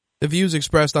The views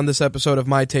expressed on this episode of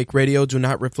My Take Radio do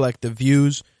not reflect the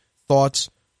views, thoughts,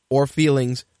 or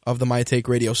feelings of the My Take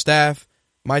Radio staff,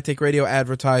 My Take Radio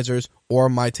advertisers, or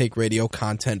My Take Radio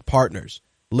content partners.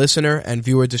 Listener and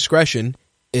viewer discretion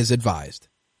is advised.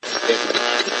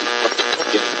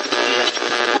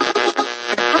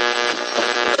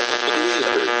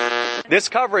 This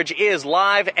coverage is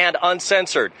live and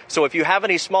uncensored, so if you have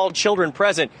any small children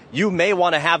present, you may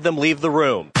want to have them leave the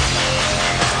room.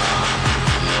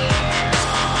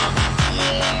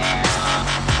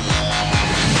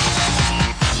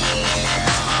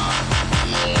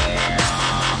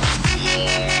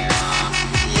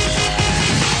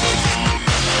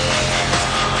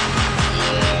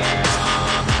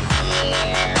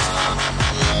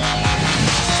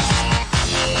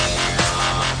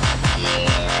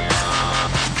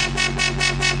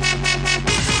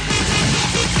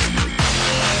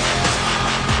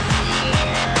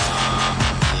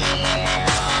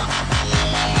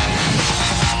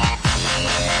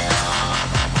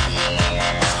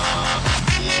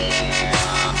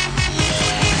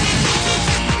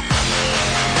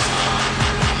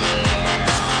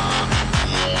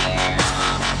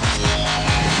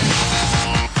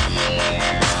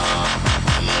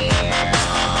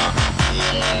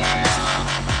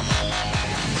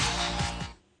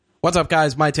 What's up,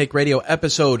 guys? My Take Radio,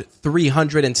 episode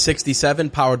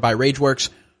 367, powered by RageWorks,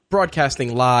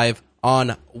 broadcasting live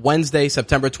on Wednesday,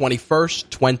 September 21st,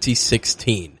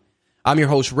 2016. I'm your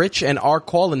host, Rich, and our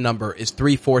call-in number is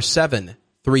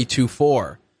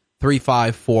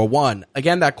 347-324-3541.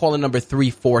 Again, that call-in number,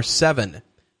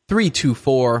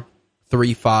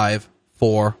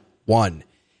 347-324-3541.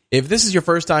 If this is your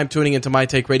first time tuning into My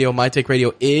Take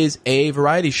Radio is a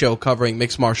variety show covering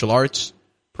mixed martial arts,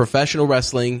 professional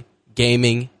wrestling,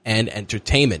 gaming, and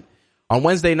entertainment. On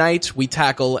Wednesday nights, we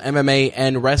tackle MMA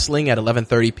and wrestling at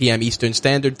 11:30 p.m. Eastern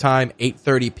Standard Time,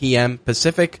 8:30 p.m.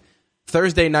 Pacific.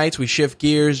 Thursday nights, we shift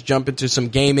gears, jump into some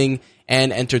gaming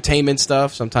and entertainment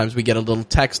stuff. Sometimes we get a little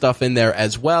tech stuff in there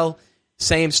as well.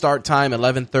 Same start time,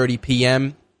 11:30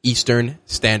 p.m. Eastern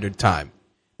Standard Time.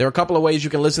 There are a couple of ways you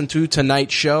can listen to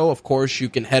tonight's show. Of course, you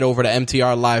can head over to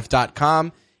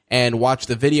mtrlive.com and watch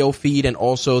the video feed and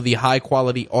also the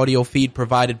high-quality audio feed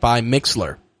provided by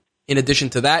Mixlr. In addition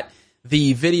to that,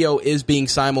 the video is being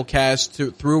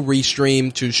simulcast through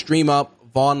Restream to StreamUp,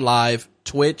 Vaughn Live,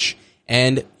 Twitch,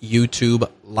 and YouTube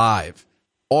Live.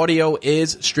 Audio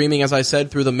is streaming, as I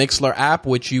said, through the Mixlr app,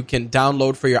 which you can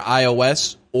download for your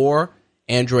iOS or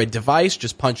Android device.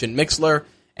 Just punch in Mixlr,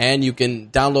 and you can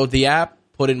download the app,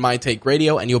 put in My Take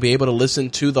Radio, and you'll be able to listen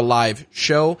to the live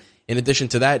show. In addition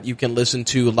to that, you can listen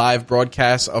to live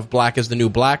broadcasts of Black is the New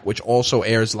Black, which also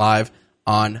airs live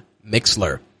on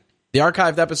Mixlr. The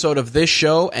archived episode of this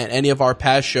show and any of our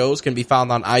past shows can be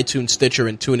found on iTunes, Stitcher,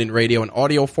 and TuneIn Radio and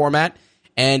audio format,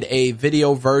 and a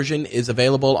video version is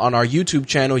available on our YouTube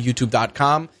channel,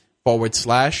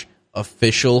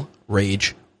 youtube.com/official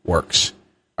RageWorks.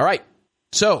 All right,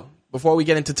 so before we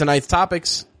get into tonight's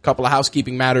topics, a couple of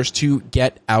housekeeping matters to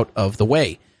get out of the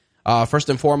way. First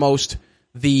and foremost,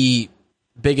 the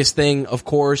biggest thing, of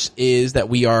course, is that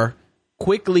we are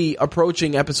quickly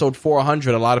approaching episode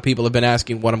 400. A lot of people have been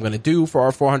asking what I'm going to do for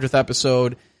our 400th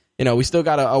episode. You know, we still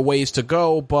got a ways to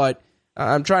go, but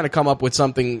I'm trying to come up with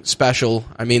something special.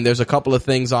 I mean, there's a couple of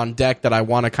things on deck that I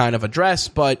want to kind of address,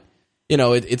 but, you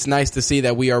know, it's nice to see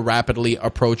that we are rapidly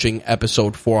approaching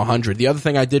episode 400. The other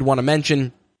thing I did want to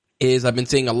mention is I've been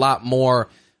seeing a lot more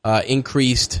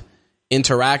increased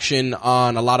interaction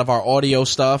on a lot of our audio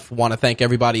stuff. Want to thank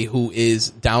everybody who is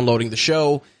downloading the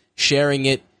show, sharing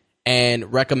it,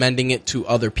 and recommending it to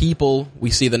other people.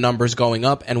 We see the numbers going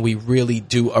up, and we really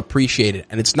do appreciate it.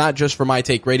 And it's not just for My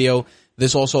Take Radio.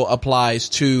 This also applies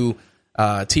to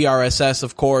TRSS,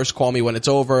 of course, Call Me When It's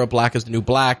Over, Black is the New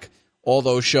Black. All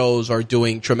those shows are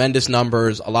doing tremendous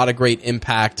numbers, a lot of great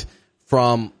impact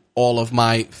from all of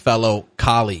my fellow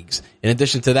colleagues. In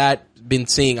addition to that, been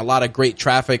seeing a lot of great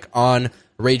traffic on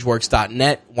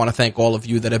RageWorks.net. Want to thank all of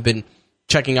you that have been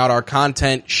checking out our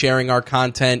content, sharing our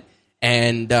content,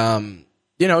 and,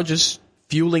 just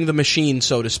fueling the machine,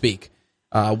 so to speak.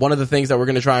 One of the things that we're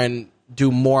going to try and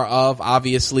do more of,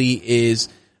 obviously, is,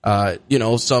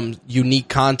 some unique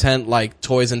content like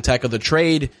Toys and Tech of the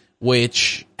Trade,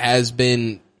 which has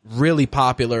been really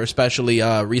popular, especially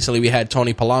recently we had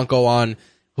Tony Polanco on,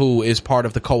 who is part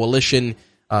of the Coalition.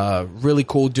 Really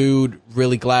cool dude,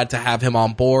 really glad to have him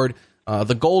on board.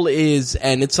 The goal is,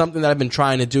 and it's something that I've been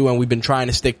trying to do and we've been trying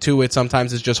to stick to it,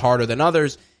 sometimes it's just harder than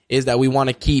others, is that we want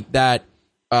to keep that,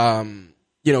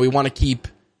 we want to keep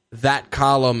that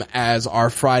column as our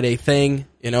Friday thing.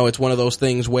 You know, it's one of those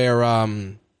things where,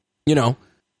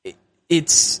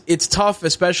 it's tough,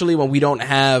 especially when we don't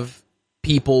have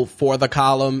people for the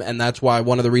column, and that's why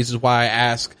one of the reasons why I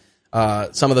ask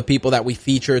some of the people that we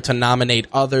feature to nominate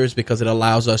others, because it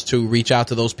allows us to reach out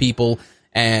to those people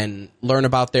and learn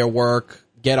about their work,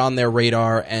 get on their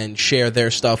radar, and share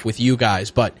their stuff with you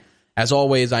guys. But as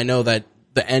always, I know that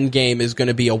the end game is going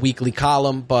to be a weekly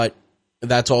column, but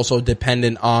that's also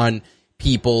dependent on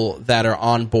people that are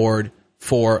on board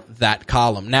for that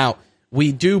column. Now,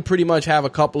 we do pretty much have a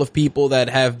couple of people that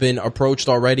have been approached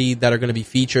already that are going to be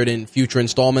featured in future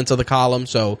installments of the column,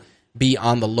 so be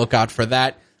on the lookout for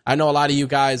that. I know a lot of you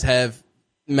guys have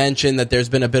mentioned that there's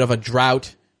been a bit of a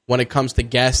drought when it comes to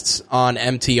guests on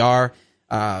MTR.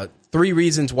 3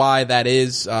 reasons why that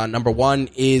is. Number one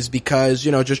is because,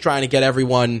 just trying to get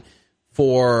everyone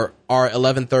for our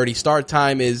 11:30 start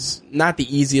time is not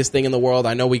the easiest thing in the world.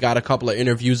 I know we got a couple of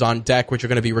interviews on deck, which are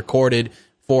going to be recorded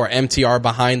for MTR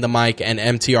Behind the Mic and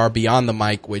MTR Beyond the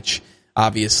Mic, which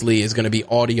obviously is going to be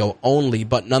audio only.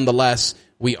 But nonetheless,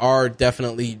 we are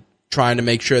definitely trying to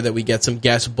make sure that we get some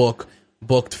guests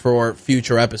booked for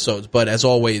future episodes. But as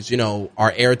always,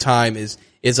 our airtime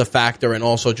is a factor, and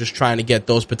also just trying to get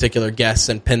those particular guests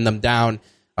and pin them down.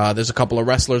 There's a couple of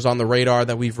wrestlers on the radar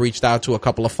that we've reached out to, a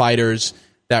couple of fighters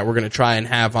that we're going to try and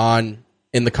have on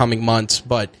in the coming months.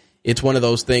 But it's one of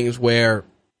those things where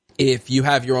if you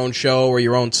have your own show or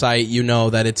your own site, you know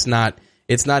that it's not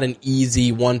an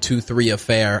easy 1, 2, 3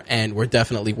 affair, and we're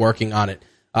definitely working on it.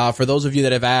 For those of you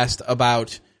that have asked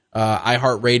about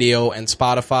iHeartRadio and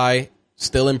Spotify,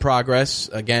 still in progress.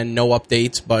 Again, no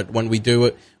updates, but when we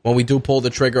do pull the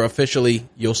trigger officially,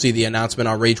 you'll see the announcement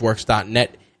on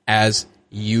RageWorks.net as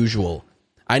usual.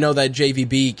 I know that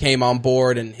JVB came on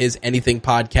board and his Anything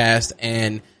podcast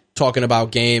and talking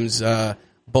about games.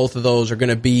 Both of those are going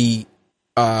to be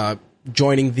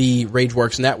joining the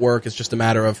RageWorks network. It's just a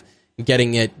matter of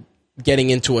getting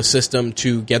into a system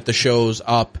to get the shows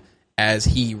up as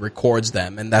he records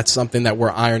them, and that's something that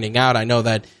we're ironing out. I know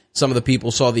that some of the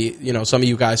people saw some of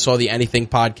you guys saw the Anything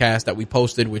podcast that we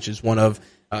posted, which is one of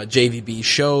JVB's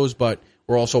shows, but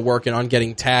we're also working on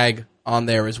getting Tag on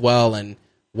there as well, and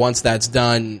once that's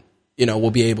done, we'll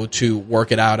be able to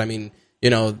work it out. I mean,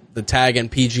 the Tag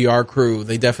and PGR crew,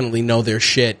 they definitely know their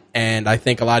shit, and I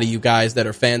think a lot of you guys that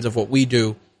are fans of what we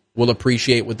do will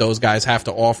appreciate what those guys have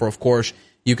to offer. Of course,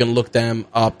 you can look them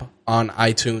up on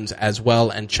iTunes as well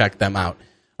and check them out.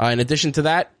 In addition to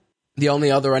that, the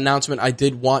only other announcement I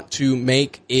did want to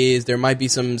make is there might be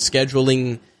some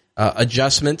scheduling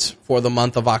adjustments for the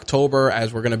month of October,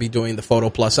 as we're going to be doing the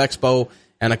Photo Plus Expo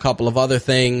and a couple of other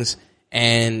things.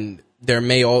 And there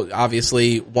may,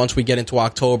 obviously, once we get into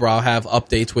October, I'll have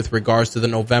updates with regards to the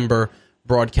November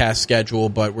broadcast schedule,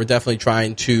 but we're definitely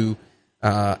trying to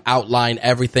outline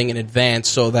everything in advance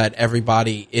so that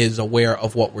everybody is aware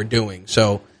of what we're doing.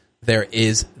 So there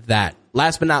is that.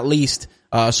 Last but not least,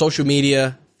 social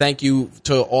media. Thank you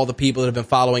to all the people that have been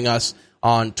following us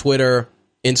on Twitter,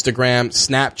 Instagram,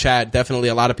 Snapchat. Definitely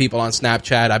a lot of people on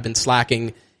Snapchat. I've been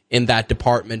slacking in that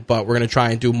department, but we're going to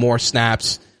try and do more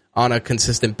snaps on a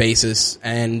consistent basis.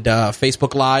 And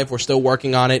Facebook Live, we're still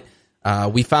working on it.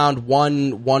 We found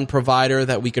one provider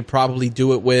that we could probably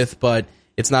do it with, but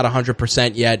it's not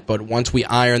 100% yet. But once we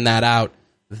iron that out,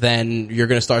 then you're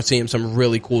going to start seeing some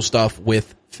really cool stuff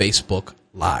with Facebook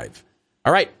Live.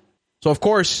 All right. So, of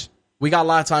course, we got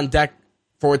lots on deck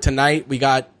for tonight. We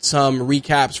got some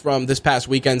recaps from this past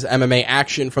weekend's MMA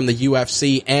action from the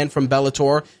UFC and from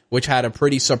Bellator, which had a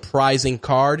pretty surprising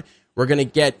card. We're going to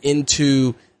get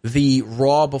into the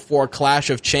Raw before Clash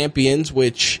of Champions,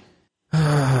 which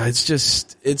it's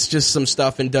just some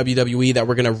stuff in WWE that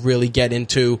we're going to really get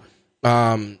into.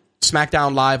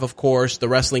 SmackDown Live, of course, the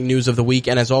wrestling news of the week,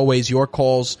 and as always, your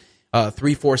calls,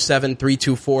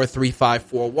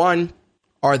 347-324-3541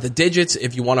 are the digits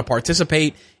if you want to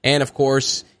participate. And of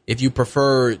course, if you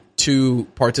prefer to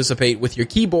participate with your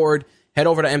keyboard, head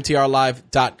over to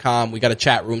mtrlive.com. We got a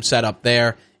chat room set up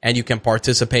there, and you can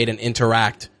participate and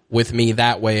interact with me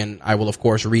that way. And I will, of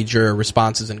course, read your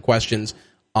responses and questions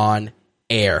on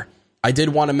air. I did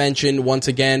want to mention, once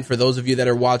again, for those of you that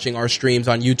are watching our streams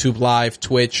on YouTube Live,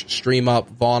 Twitch, StreamUp,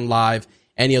 Vaughn Live,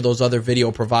 any of those other video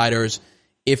providers,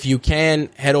 if you can,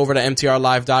 head over to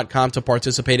mtrlive.com to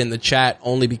participate in the chat,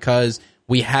 only because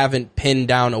we haven't pinned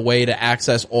down a way to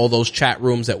access all those chat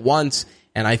rooms at once,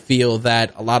 and I feel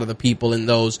that a lot of the people in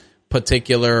those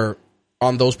particular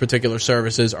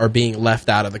services are being left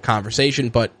out of the conversation,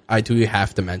 but I do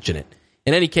have to mention it.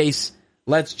 In any case,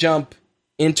 let's jump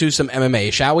into some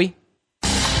MMA, shall we?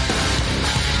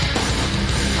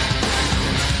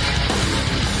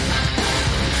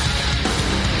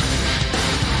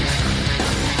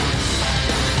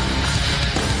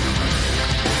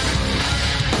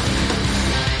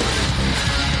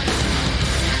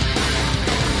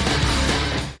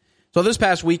 So this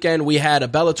past weekend, we had a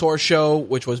Bellator show,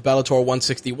 which was Bellator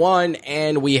 161,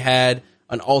 and we had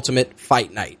an Ultimate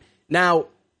Fight Night. Now,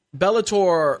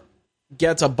 Bellator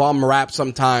gets a bum rap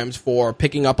sometimes for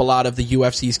picking up a lot of the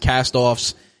UFC's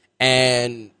cast-offs,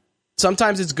 and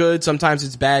sometimes it's good, sometimes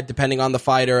it's bad, depending on the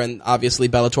fighter, and obviously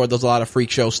Bellator does a lot of freak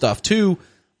show stuff too,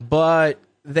 but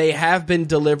they have been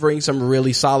delivering some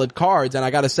really solid cards, and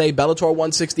I gotta say, Bellator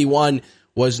 161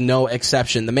 was no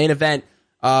exception. The main event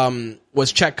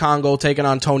was Czech Congo taking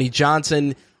on Tony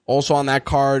Johnson. Also on that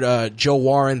card, Joe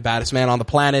Warren, baddest man on the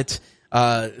planet.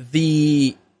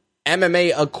 The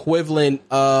MMA equivalent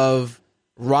of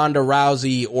Ronda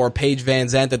Rousey or Paige Van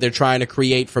Zandt that they're trying to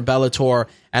create for Bellator,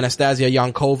 Anastasia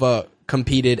Yankova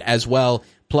competed as well.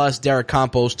 Plus, Derek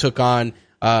Campos took on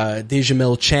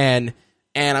Djamil Chan.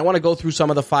 And I want to go through some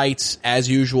of the fights as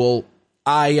usual.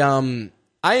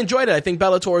 I enjoyed it. I think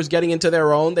Bellator is getting into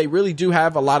their own. They really do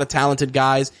have a lot of talented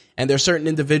guys, and there's certain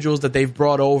individuals that they've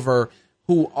brought over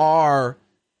who are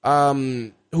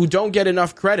who don't get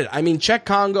enough credit. I mean, Czech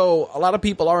Congo, a lot of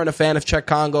people aren't a fan of Czech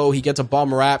Congo. He gets a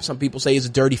bum rap. Some people say he's a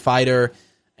dirty fighter,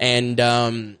 and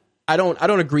I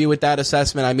don't agree with that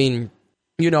assessment. I mean,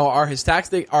 you know, are his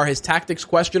tactics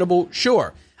questionable?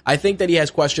 Sure. I think that he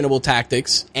has questionable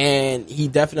tactics, and he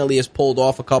definitely has pulled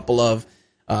off a couple of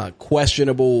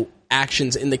questionable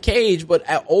actions in the cage, but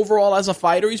overall as a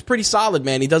fighter, he's pretty solid,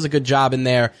 man. He does a good job in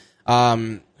there.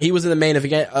 He was in the main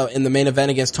event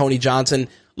against Tony Johnson.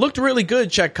 Looked really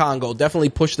good, Czech Congo. Definitely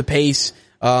pushed the pace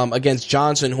against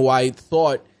Johnson, who I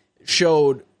thought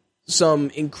showed some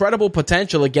incredible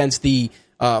potential against the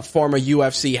former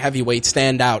UFC heavyweight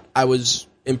standout. I was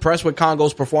impressed with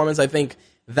Congo's performance. I think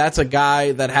that's a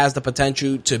guy that has the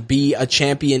potential to be a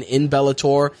champion in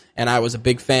Bellator, and I was a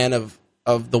big fan of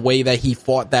the way that he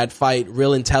fought that fight.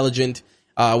 Real intelligent,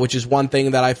 which is one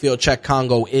thing that I feel Czech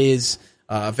Congo is,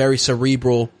 very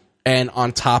cerebral and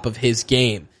on top of his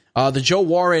game. The Joe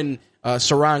Warren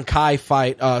Saran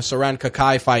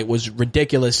Kakai fight was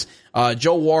ridiculous.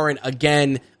 Joe Warren,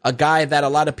 again, a guy that a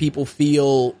lot of people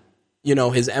feel, you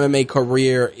know, his MMA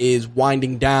career is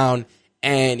winding down,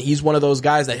 and he's one of those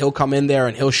guys that he'll come in there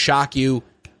and he'll shock you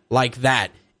like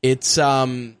that. It's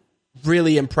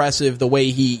really impressive the way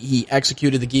he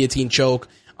executed the guillotine choke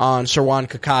on Saran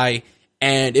Kakai,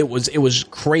 and it was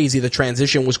crazy. The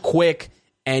transition was quick,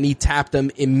 and he tapped him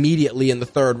immediately in the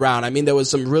third round. I mean, there was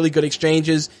some really good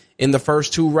exchanges in the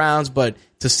first two rounds, but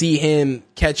to see him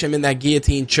catch him in that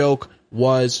guillotine choke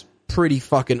was pretty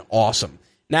fucking awesome.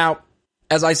 Now,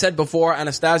 as I said before,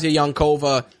 Anastasia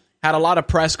Yankova had a lot of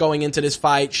press going into this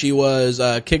fight. She was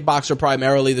a kickboxer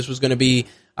primarily. This was going to be,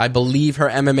 I believe, her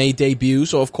MMA debut.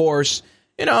 So, of course,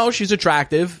 you know, she's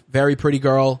attractive, very pretty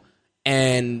girl.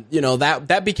 And, you know,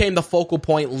 that became the focal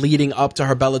point leading up to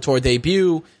her Bellator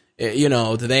debut. You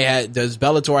know, does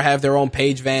Bellator have their own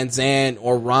Paige Van Zandt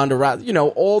or Ronda Rousey? You know,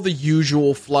 all the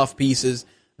usual fluff pieces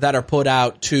that are put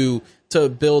out to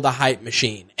build a hype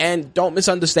machine. And don't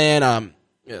misunderstand,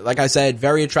 like I said,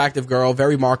 very attractive girl,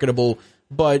 very marketable,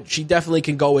 but she definitely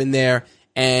can go in there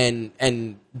and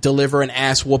deliver an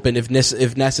ass whooping if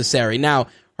necessary. Now,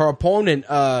 her opponent,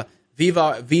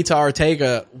 Vita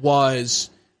Ortega, was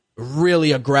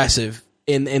really aggressive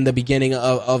in the beginning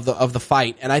of the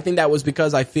fight, and I think that was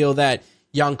because I feel that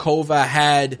Yankova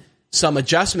had some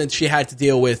adjustments she had to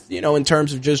deal with, you know, in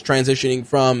terms of just transitioning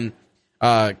from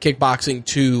kickboxing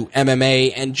to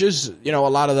MMA, and just, you know, a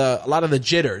lot of the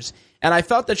jitters. And I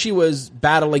felt that she was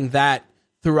battling that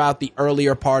throughout the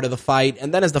earlier part of the fight,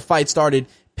 and then as the fight started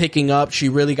picking up, she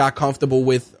really got comfortable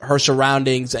with her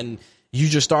surroundings, and you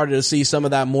just started to see some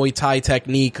of that Muay Thai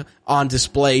technique on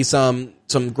display, some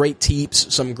great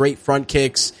teeps, some great front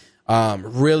kicks,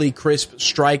 really crisp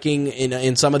striking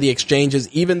in some of the exchanges.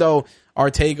 Even though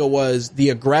Ortega was the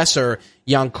aggressor,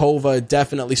 Yankova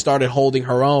definitely started holding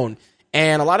her own.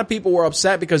 And a lot of people were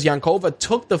upset because Yankova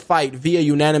took the fight via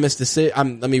unanimous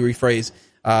decision. Let me rephrase.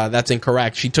 That's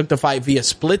incorrect. She took the fight via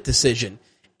split decision.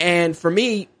 And for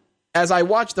me, as I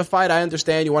watch the fight, I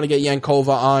understand you want to get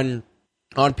Yankova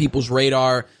on people's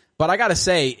radar. But I gotta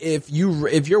say, if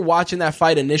you're watching that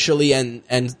fight initially and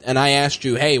I asked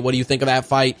you, hey, what do you think of that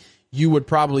fight? You would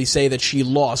probably say that she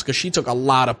lost because she took a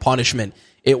lot of punishment.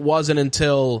 It wasn't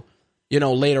until, you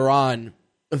know, later on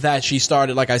that she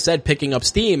started, like I said, picking up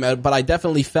steam. But I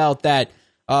definitely felt that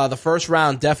the first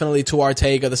round definitely to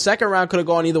Ortega. The second round could have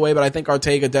gone either way, but I think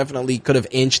Ortega definitely could have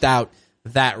inched out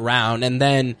that round. And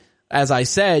then, as I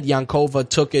said, Yankova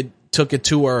took it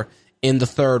to her in the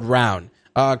third round.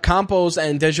 Campos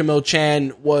and Djamil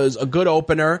Chan was a good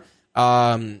opener.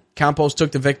 Campos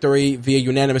took the victory via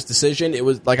unanimous decision. It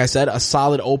was, like I said, a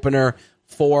solid opener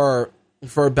for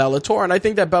for Bellator, and I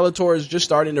think that Bellator is just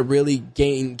starting to really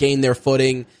gain their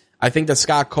footing. I think that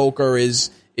Scott Coker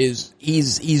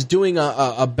he's doing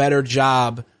a better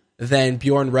job than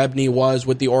Bjorn Rebney was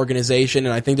with the organization,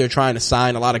 and I think they're trying to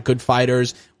sign a lot of good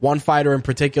fighters. One fighter in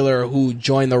particular who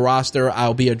joined the roster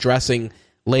I'll be addressing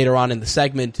later on in the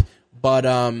segment, but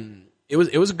it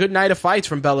was a good night of fights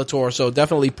from Bellator, so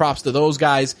definitely props to those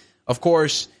guys. Of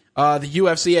course, the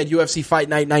UFC had UFC Fight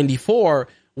Night 94,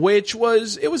 which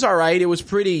was all right. It was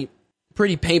pretty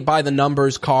paint by the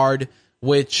numbers card,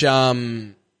 which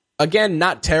again,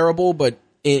 not terrible, but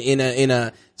in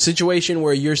a situation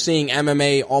where you're seeing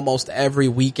MMA almost every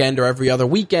weekend or every other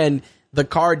weekend, the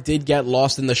card did get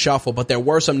lost in the shuffle, but there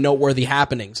were some noteworthy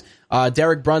happenings.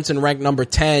 Derek Brunson ranked number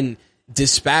 10,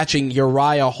 dispatching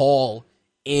Uriah Hall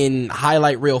in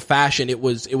highlight reel fashion. It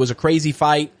was a crazy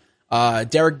fight.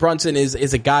 Derek Brunson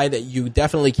is a guy that you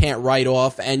definitely can't write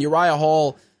off, and Uriah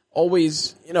Hall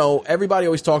always, everybody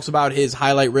always talks about his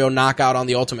highlight reel knockout on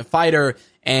The Ultimate Fighter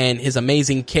and his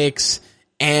amazing kicks.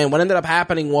 And what ended up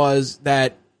happening was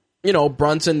that,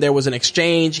 Brunson, there was an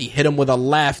exchange. He hit him with a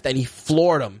left and he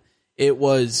floored him. It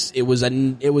was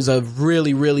a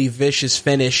really, really vicious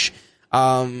finish.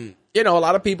 A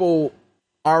lot of people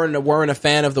weren't a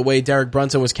fan of the way Derek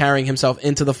Brunson was carrying himself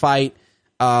into the fight.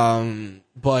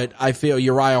 But I feel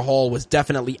Uriah Hall was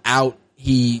definitely out.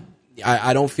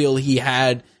 I don't feel he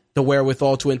had the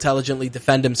wherewithal to intelligently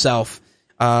defend himself.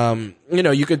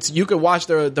 You could watch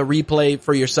the replay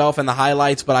for yourself and the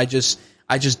highlights, but I just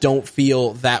don't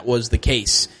feel that was the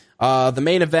case. The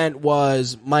main event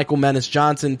was Michael Menace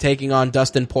Johnson taking on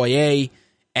Dustin Poirier,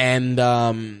 and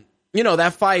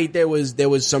that fight there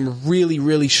was some really,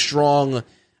 really strong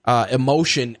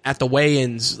emotion at the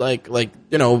weigh-ins,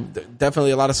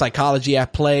 definitely a lot of psychology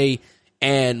at play.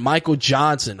 And Michael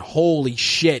Johnson, holy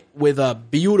shit, with a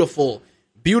beautiful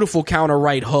counter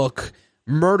right hook,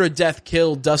 murder death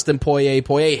kill Dustin Poirier.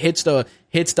 Poirier hits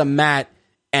the mat,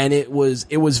 and it was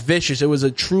vicious. It was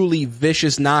a truly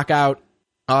vicious knockout.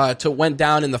 Went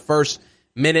down in the first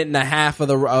minute and a half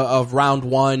of round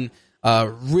one.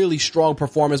 Really strong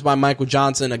performance by Michael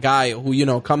Johnson, a guy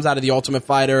who comes out of The Ultimate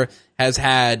Fighter, he's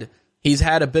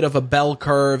had a bit of a bell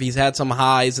curve. He's had some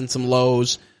highs and some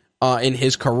lows in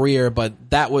his career, but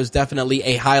that was definitely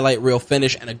a highlight reel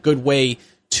finish and a good way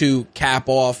to cap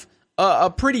off a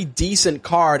pretty decent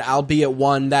card, albeit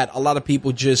one that a lot of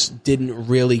people just didn't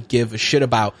really give a shit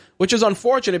about, which is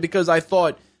unfortunate because I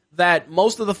thought that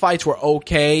most of the fights were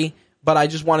okay, but I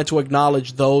just wanted to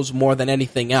acknowledge those more than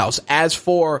anything else. As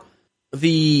for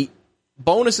the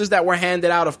bonuses that were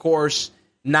handed out, of course,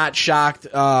 not shocked.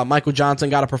 Michael Johnson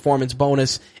got a performance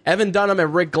bonus. Evan Dunham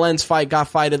and Rick Glenn's fight got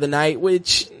fight of the night,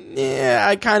 which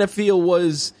I kind of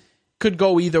feel could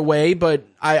go either way, but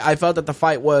I felt that the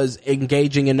fight was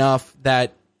engaging enough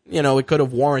that it could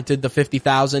have warranted the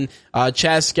 $50,000.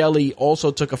 Chaz Skelly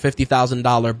also took a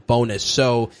 $50,000 bonus,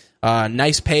 so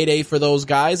nice payday for those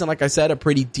guys, and like I said, a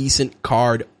pretty decent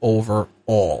card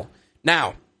overall.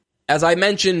 Now, as I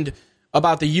mentioned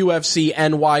about the UFC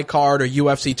NY card or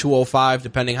UFC 205,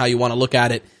 depending how you want to look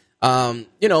at it,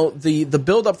 the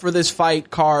build-up for this fight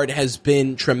card has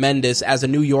been tremendous. As a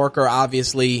New Yorker,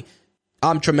 obviously,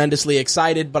 I'm tremendously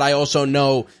excited, but I also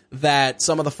know that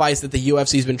some of the fights that the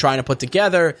UFC's been trying to put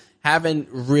together haven't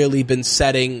really been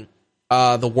setting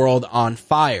the world on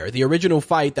fire. The original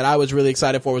fight that I was really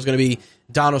excited for was going to be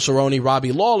Donald Cerrone,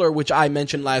 Robbie Lawler, which I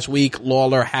mentioned last week.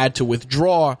 Lawler had to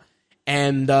withdraw,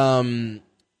 and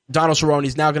Donald Cerrone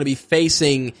is now going to be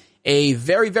facing a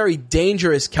very, very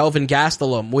dangerous Kelvin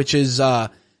Gastelum, which is a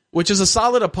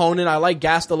solid opponent. I like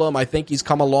Gastelum. I think he's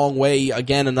come a long way.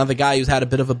 Again, another guy who's had a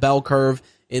bit of a bell curve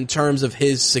in terms of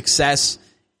his success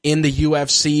in the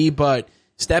UFC, but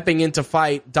stepping into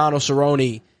fight Donald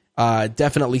Cerrone,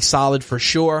 definitely solid for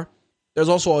sure. There's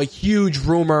also a huge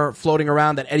rumor floating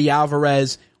around that Eddie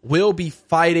Alvarez will be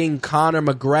fighting Conor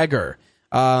McGregor.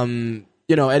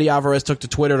 Eddie Alvarez took to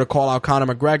Twitter to call out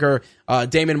Conor McGregor.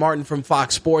 Damon Martin from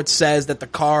Fox Sports says that the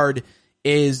card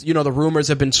is, the rumors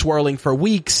have been swirling for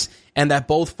weeks and that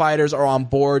both fighters are on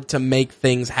board to make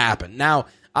things happen. Now,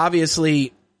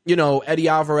 obviously, Eddie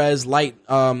Alvarez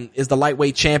is the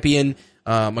lightweight champion.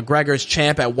 McGregor's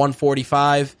champ at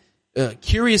 145.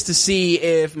 Curious to see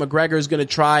if McGregor is going to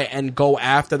try and go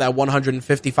after that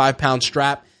 155-pound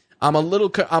strap. I'm a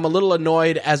little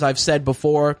annoyed, as I've said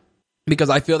before, because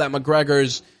I feel that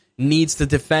McGregor's needs to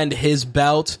defend his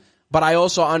belt, but I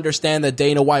also understand that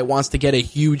Dana White wants to get a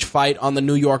huge fight on the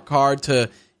New York card to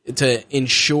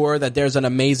ensure that there's an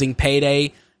amazing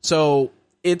payday. So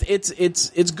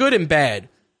it's good and bad.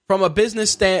 from a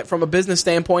business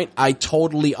standpoint, I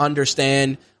totally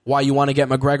understand why you want to get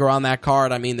McGregor on that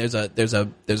card. I mean, there's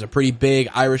a pretty big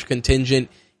Irish contingent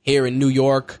here in New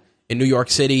York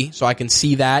City, so I can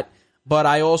see that. But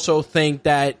I also think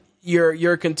that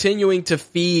you're continuing to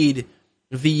feed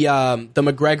the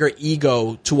McGregor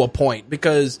ego to a point,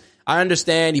 because I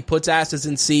understand he puts asses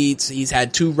in seats. He's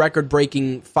had 2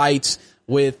 record-breaking fights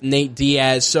with Nate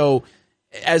Diaz. So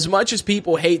as much as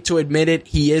people hate to admit it,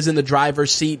 he is in the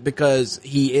driver's seat because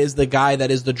he is the guy that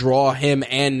is the draw, him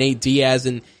and Nate Diaz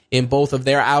in both of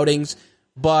their outings.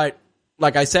 But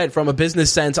like I said, from a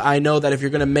business sense, I know that if you're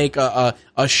going to make a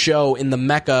show in the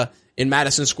Mecca in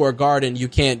Madison Square Garden, you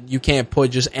can't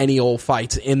put just any old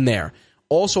fights in there.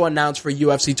 Also announced for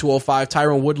UFC 205,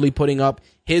 Tyron Woodley putting up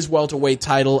his welterweight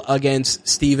title against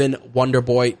Stephen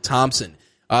Wonderboy Thompson.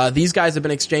 These guys have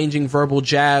been exchanging verbal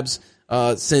jabs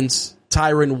since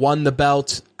Tyron won the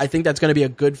belt. I think that's going to be a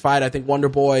good fight. I think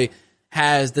Wonderboy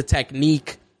has the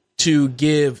technique to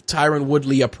give Tyron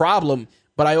Woodley a problem,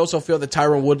 but I also feel that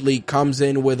Tyron Woodley comes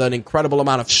in with an incredible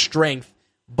amount of strength,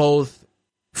 both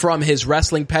from his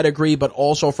wrestling pedigree, but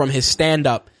also from his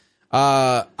stand-up.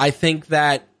 I think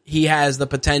that he has the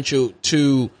potential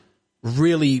to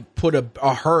really put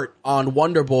a hurt on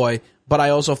Wonderboy, but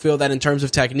I also feel that in terms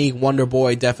of technique,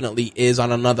 Wonderboy definitely is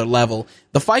on another level.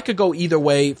 The fight could go either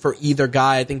way for either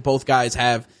guy. I think both guys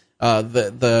have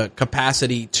the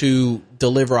capacity to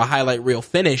deliver a highlight reel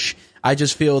finish. I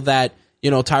just feel that,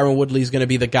 Tyron Woodley is going to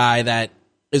be the guy that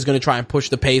is going to try and push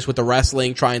the pace with the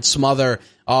wrestling, try and smother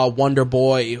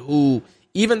Wonderboy, who,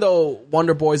 even though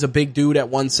Wonderboy is a big dude at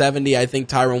 170, I think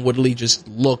Tyron Woodley just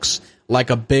looks like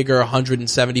a bigger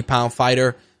 170-pound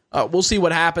fighter. We'll see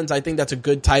what happens. I think that's a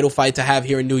good title fight to have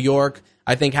here in New York.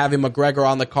 I think having McGregor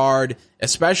on the card,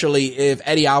 especially if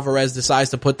Eddie Alvarez decides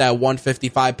to put that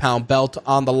 155-pound belt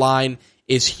on the line,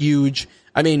 is huge.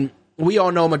 I mean, we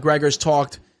all know McGregor's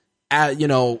talked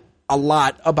a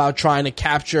lot about trying to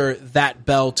capture that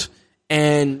belt,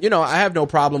 and I have no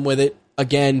problem with it.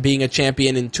 Again, being a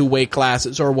champion in 2 weight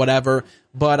classes or whatever,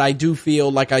 but I do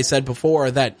feel, like I said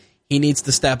before, that he needs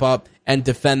to step up and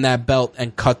defend that belt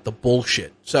and cut the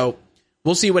bullshit. So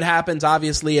we'll see what happens.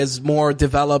 Obviously, as more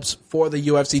develops for the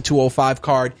UFC 205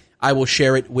 card, I will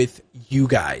share it with you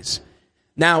guys.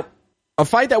 Now, a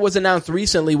fight that was announced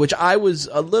recently, which I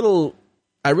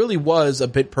really was a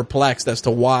bit perplexed as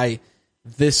to why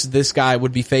this guy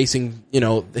would be facing,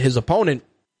 his opponent.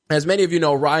 As many of you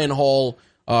know, Ryan Hall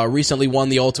recently won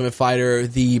the Ultimate Fighter.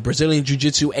 The Brazilian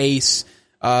Jiu-Jitsu ace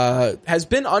has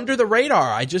been under the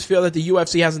radar. I just feel that the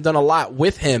UFC hasn't done a lot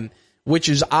with him, which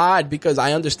is odd because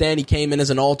I understand he came in as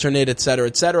an alternate, et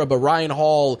cetera, but Ryan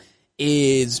Hall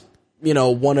is,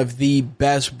 one of the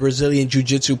best Brazilian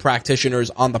Jiu-Jitsu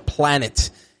practitioners on the planet,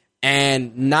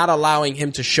 and not allowing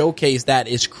him to showcase that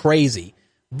is crazy.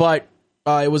 But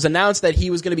it was announced that he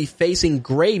was going to be facing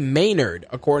Gray Maynard,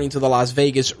 according to the Las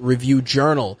Vegas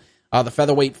Review-Journal. The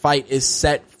featherweight fight is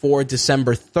set for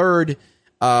December 3rd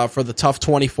for the Tough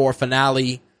 24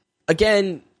 finale.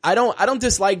 Again, I don't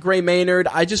dislike Gray Maynard.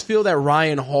 I just feel that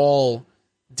Ryan Hall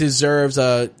deserves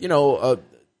I'm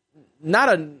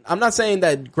not saying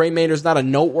that Gray Maynard's not a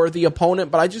noteworthy opponent,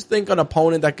 but I just think an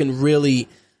opponent that can really,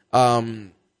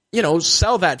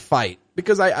 sell that fight.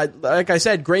 Because like I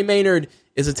said, Gray Maynard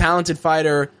is a talented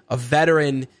fighter, a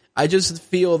veteran. I just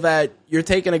feel that you're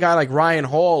taking a guy like Ryan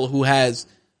Hall, who has,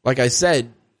 like I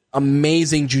said,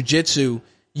 amazing jiu-jitsu.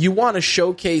 You want to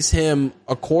showcase him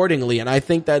accordingly, and I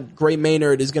think that Gray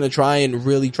Maynard is going to try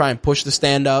and push the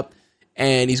stand-up,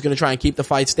 and he's going to try and keep the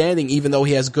fight standing, even though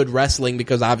he has good wrestling,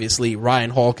 because obviously Ryan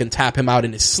Hall can tap him out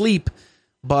in his sleep.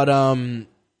 But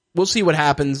we'll see what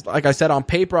happens. Like I said, on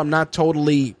paper, I'm not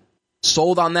totally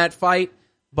sold on that fight,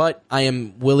 but I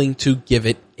am willing to give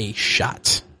it a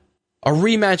shot. A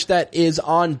rematch that is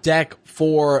on deck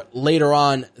for later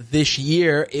on this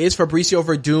year is Fabricio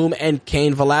Verdum and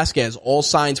Cain Velasquez. All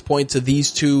signs point to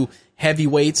these two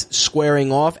heavyweights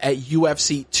squaring off at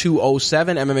UFC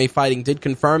 207. MMA Fighting did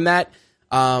confirm that.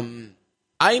 I'm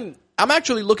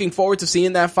actually looking forward to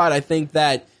seeing that fight. I think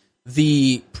that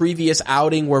the previous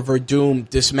outing where Verdum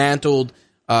dismantled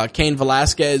Cain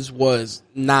Velasquez was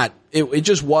not... It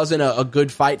just wasn't a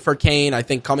good fight for Cain. I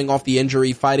think coming off the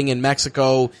injury, fighting in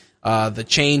Mexico, the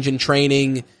change in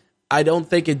training, I don't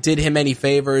think it did him any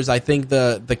favors. I think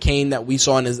the Cain that we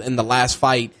saw in the last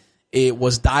fight, it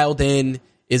was dialed in,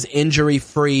 is injury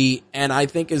free, and I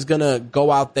think is gonna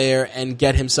go out there and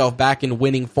get himself back in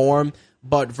winning form.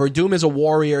 But Verdum is a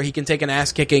warrior; he can take an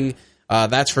ass kicking,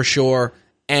 that's for sure.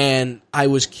 And I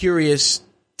was curious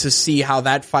to see how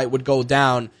that fight would go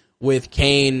down with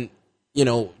Cain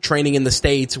training in the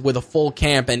States with a full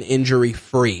camp and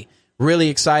injury-free. Really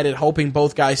excited, hoping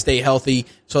both guys stay healthy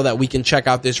so that we can check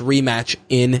out this rematch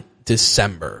in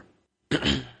December.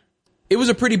 It was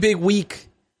a pretty big week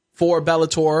for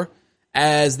Bellator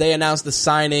as they announced the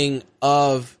signing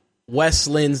of Wes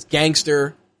Lynn's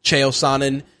gangster, Chael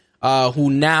Sonnen, who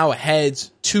now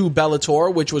heads to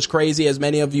Bellator, which was crazy. As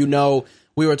many of you know,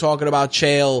 we were talking about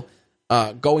Chael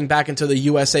going back into the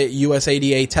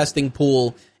USADA testing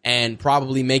pool and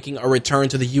probably making a return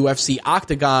to the UFC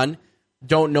octagon.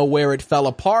 Don't know where it fell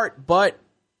apart, but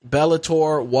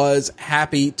Bellator was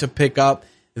happy to pick up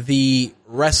the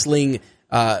wrestling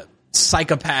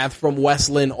psychopath from Wes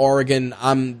Lynn, Oregon.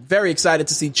 I'm very excited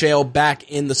to see Chael back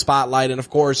in the spotlight, and of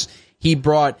course, he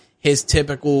brought his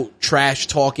typical trash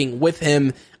talking with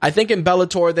him. I think in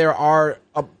Bellator there are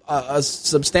a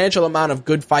substantial amount of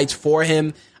good fights for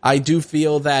him. I do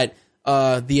feel that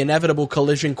the inevitable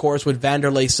collision course with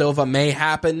Vanderlei Silva may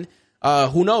happen.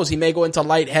 Who knows? He may go into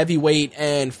light heavyweight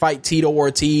and fight Tito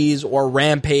Ortiz or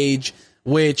Rampage,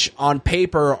 which on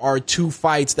paper are two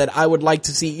fights that I would like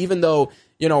to see. Even though,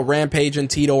 Rampage and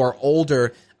Tito are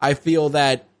older, I feel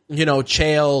that,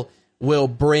 Chael will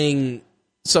bring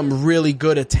some really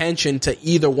good attention to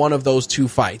either one of those two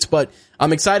fights. But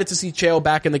I'm excited to see Chael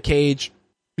back in the cage.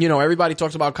 Everybody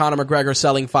talks about Conor McGregor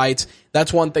selling fights.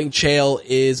 That's one thing Chael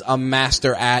is a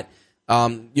master at.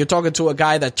 You're talking to a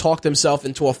guy that talked himself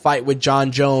into a fight with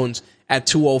John Jones at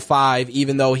 205,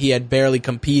 even though he had barely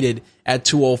competed at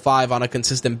 205 on a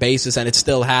consistent basis, and it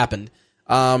still happened.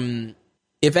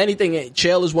 If anything,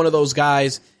 Chael is one of those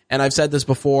guys, and I've said this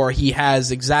before, he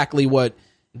has exactly what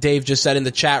Dave just said in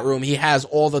the chat room. He has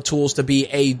all the tools to be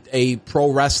a pro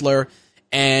wrestler,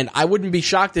 and I wouldn't be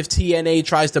shocked if TNA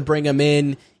tries to bring him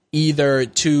in either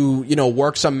to,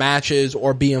 work some matches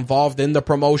or be involved in the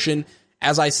promotion.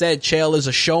 As I said, Chael is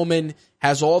a showman,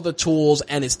 has all the tools,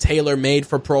 and is tailor-made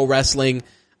for pro wrestling.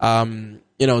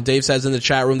 Dave says in the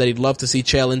chat room that he'd love to see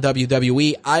Chael in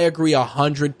WWE. I agree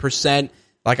 100%.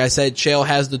 Like I said, Chael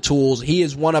has the tools. He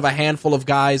is one of a handful of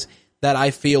guys that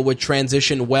I feel would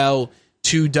transition well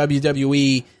to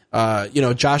WWE.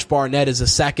 Josh Barnett is a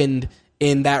second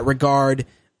in that regard.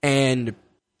 And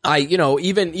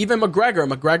even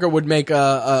McGregor would make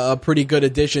a pretty good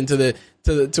addition to a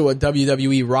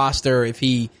WWE roster if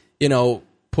he,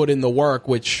 put in the work,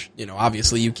 which,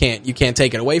 obviously you can't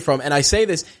take it away from. And I say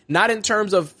this not in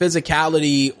terms of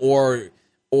physicality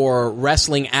or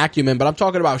wrestling acumen, but I'm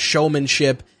talking about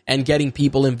showmanship and getting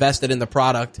people invested in the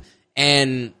product.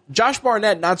 And Josh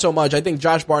Barnett, not so much. I think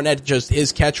Josh Barnett, just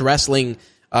his catch wrestling,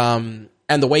 and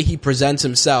the way he presents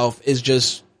himself is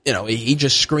just, he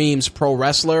just screams pro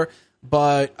wrestler.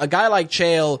 But a guy like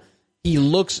Chael, he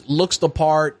looks the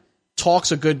part,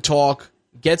 talks a good talk,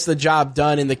 gets the job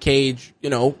done in the cage,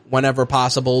 whenever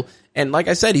possible. And like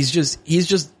I said, he's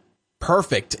just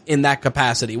perfect in that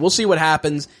capacity. We'll see what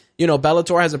happens.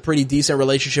 Bellator has a pretty decent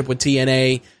relationship with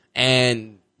TNA,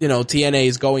 and TNA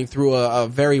is going through a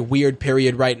very weird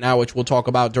period right now, which we'll talk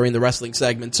about during the wrestling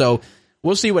segment. So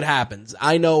we'll see what happens.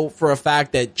 I know for a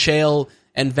fact that Chael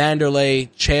and Vanderlei,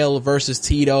 Chael versus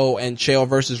Tito, and Chael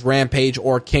versus Rampage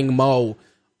or King Mo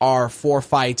are four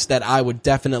fights that I would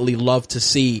definitely love to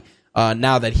see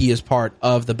now that he is part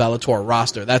of the Bellator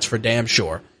roster. That's for damn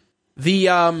sure. The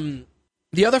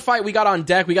other fight we got on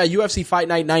deck, we got UFC Fight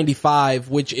Night 95,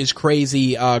 which is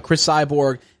crazy. Chris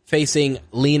Cyborg facing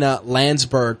Lena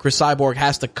Landsberg. Chris Cyborg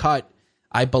has to cut,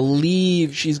 I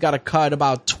believe she's got to cut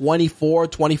about 24,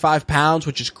 25 pounds,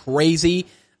 which is crazy,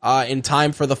 in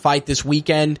time for the fight this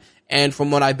weekend. And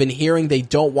from what I've been hearing, they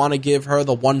don't want to give her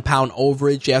the 1 pound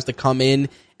overage. She has to come in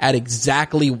at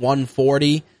exactly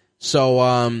 140.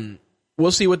 So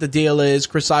we'll see what the deal is.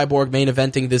 Chris Cyborg main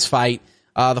eventing this fight.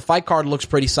 The fight card looks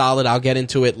pretty solid. I'll get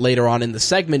into it later on in the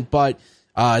segment, but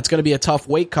it's going to be a tough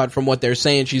weight cut from what they're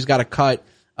saying. She's got to cut,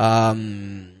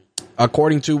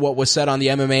 according to what was said on the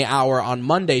MMA Hour on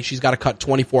Monday, she's got to cut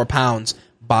 24 pounds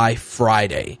by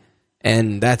Friday.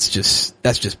 And that's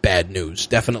just bad news.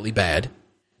 Definitely bad.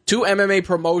 Two MMA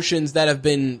promotions that have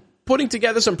been putting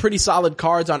together some pretty solid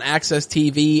cards on Access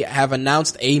TV have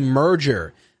announced a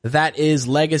merger. That is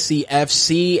Legacy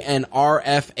FC and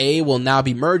RFA will now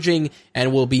be merging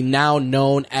and will be now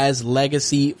known as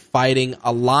Legacy Fighting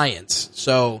Alliance.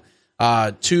 So,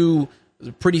 two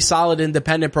pretty solid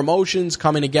independent promotions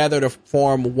coming together to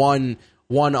form one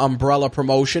umbrella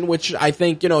promotion, which I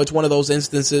think, it's one of those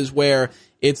instances where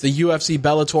it's the UFC,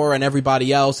 Bellator, and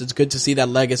everybody else. It's good to see that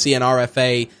Legacy and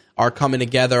RFA are coming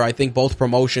together. I think both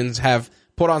promotions have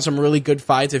put on some really good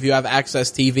fights. If you have Access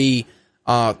TV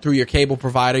through your cable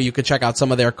provider, you could check out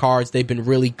some of their cards. They've been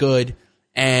really good.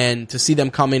 and to see them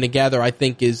coming together, I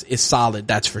think is solid.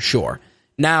 That's for sure.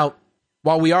 Now,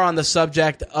 while we are on the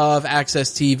subject of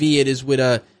Access TV, it is with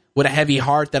a heavy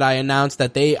heart that I announced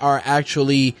that they are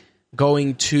actually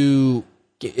going to.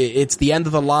 It's the end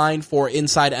of the line for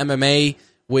Inside MMA,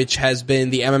 which has been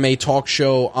the MMA talk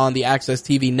show on the Access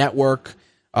TV network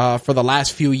for the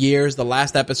last few years. The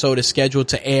last episode is scheduled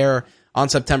to air on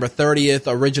September 30th.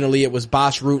 Originally, it was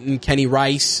Bas Rutten, Kenny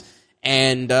Rice,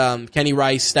 and Kenny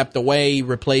Rice stepped away,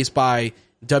 replaced by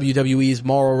WWE's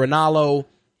Mauro Ranallo.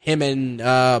 Him and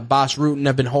Bas Rutten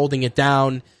have been holding it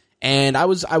down, and I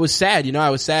was sad. I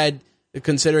was sad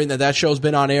considering that show's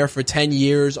been on air for 10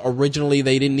 years. Originally,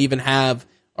 they didn't even have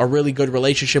a really good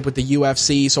relationship with the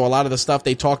UFC, so a lot of the stuff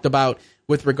they talked about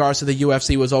with regards to the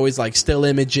UFC was always like still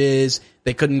images.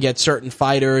 They couldn't get certain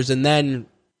fighters, and then,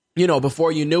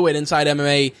 before you knew it, Inside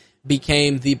MMA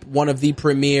became one of the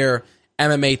premier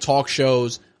MMA talk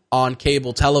shows on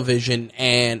cable television,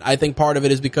 and I think part of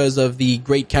it is because of the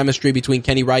great chemistry between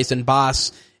Kenny Rice and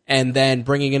Bas, and then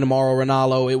bringing in Mauro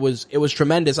Ranallo. It was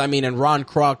tremendous. I mean, and Ron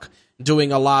Kruk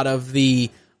doing a lot of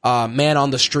the man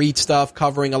on the street stuff,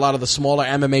 covering a lot of the smaller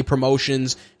MMA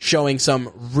promotions, showing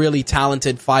some really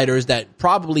talented fighters that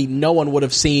probably no one would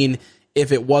have seen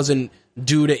if it wasn't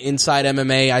due to Inside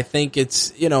MMA. I think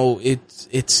it's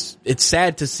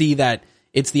sad to see that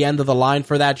it's the end of the line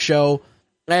for that show.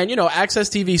 And, Access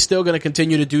TV is still going to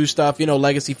continue to do stuff.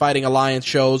 Legacy Fighting Alliance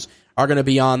shows are going to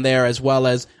be on there as well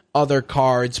as other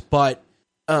cards. But,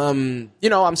 I'm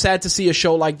sad to see a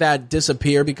show like that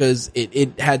disappear because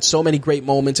it had so many great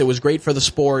moments. It was great for the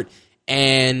sport.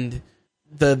 And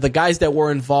the guys that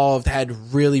were involved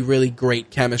had really, really great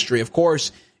chemistry. Of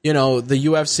course, the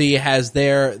UFC has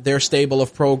their stable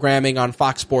of programming on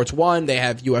Fox Sports 1. They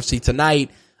have UFC Tonight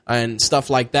and stuff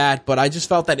like that. But I just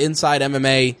felt that Inside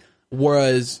MMA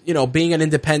was, being an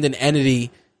independent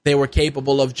entity, they were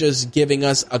capable of just giving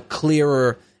us a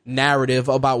clearer narrative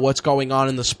about what's going on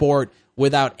in the sport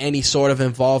without any sort of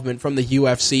involvement from the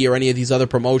UFC or any of these other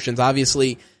promotions.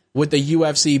 Obviously, with the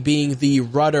UFC being the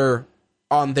rudder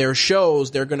on their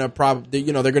shows, they're going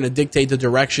to dictate the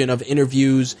direction of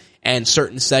interviews and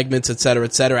certain segments, et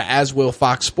cetera, as will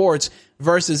Fox Sports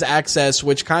versus Access,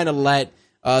 which kind of let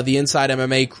the Inside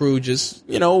MMA crew just,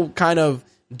 kind of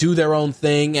do their own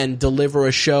thing and deliver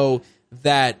a show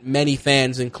that many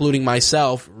fans, including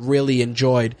myself, really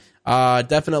enjoyed.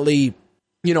 Definitely,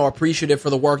 appreciative for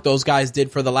the work those guys did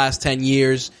for the last 10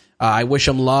 years. I wish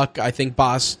them luck. I think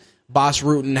Bas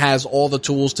Rutten has all the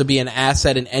tools to be an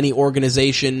asset in any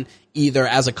organization, either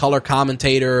as a color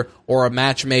commentator or a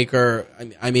matchmaker.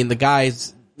 I mean, the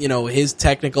guy's, his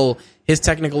technical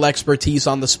expertise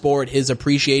on the sport, his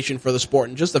appreciation for the sport,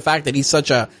 and just the fact that he's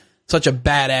such a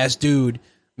badass dude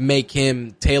make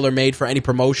him tailor-made for any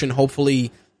promotion.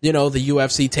 Hopefully, the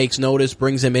UFC takes notice,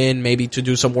 brings him in, maybe to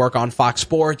do some work on Fox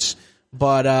Sports.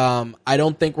 But I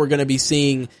don't think we're going to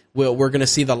see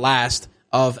the last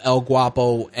of El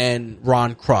Guapo and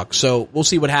Ron Kruk. So we'll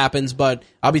see what happens, but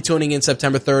I'll be tuning in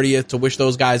September 30th to wish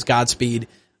those guys Godspeed.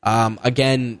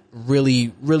 Again,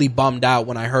 really, really bummed out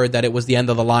when I heard that it was the end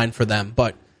of the line for them,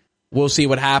 but we'll see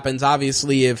what happens.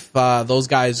 Obviously, if those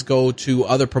guys go to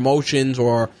other promotions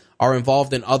or are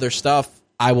involved in other stuff,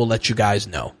 I will let you guys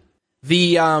know.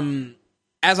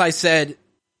 As I said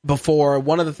before,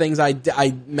 one of the things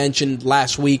I mentioned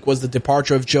last week was the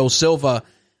departure of Joe Silva,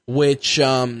 which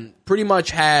pretty much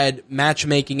had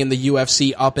matchmaking in the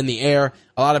UFC up in the air.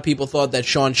 A lot of people thought that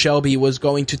Sean Shelby was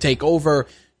going to take over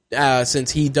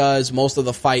since he does most of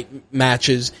the fight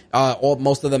matches,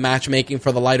 most of the matchmaking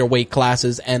for the lighter weight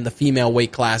classes and the female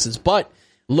weight classes. But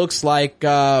looks like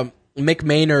Mick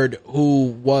Maynard, who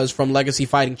was from Legacy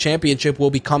Fighting Championship, will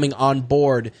be coming on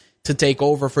board to take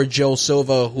over for Joe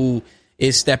Silva, who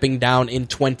is stepping down in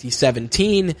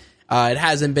 2017. It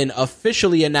hasn't been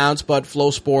officially announced, but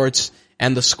Flow Sports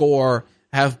and The Score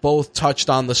have both touched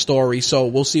on the story, so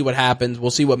we'll see what happens. We'll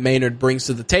see what Maynard brings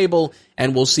to the table,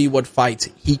 and we'll see what fights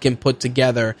he can put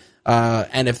together,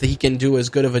 and if he can do as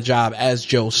good of a job as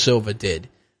Joe Silva did.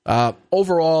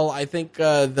 Overall, I think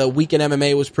the week in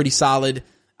MMA was pretty solid,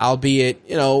 albeit,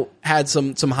 had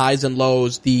some highs and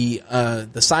lows. The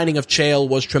signing of Chael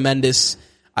was tremendous.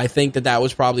 I think that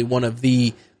was probably one of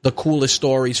the coolest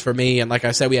stories for me, and like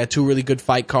I said, we had two really good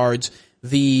fight cards.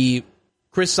 The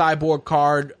Chris Cyborg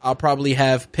card, I'll probably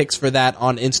have picks for that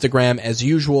on Instagram as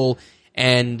usual,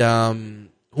 and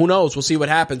who knows, we'll see what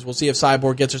happens. We'll see if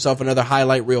Cyborg gets herself another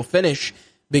highlight reel finish,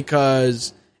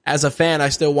 because as a fan, I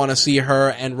still want to see her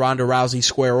and Ronda Rousey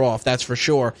square off, that's for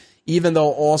sure. Even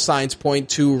though all signs point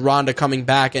to Ronda coming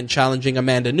back and challenging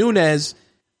Amanda Nunes,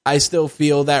 I still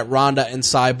feel that Ronda and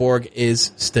Cyborg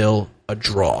is still a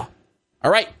draw. All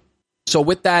right. So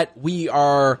with that, we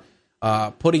are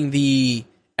putting the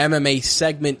MMA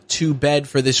segment to bed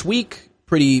for this week.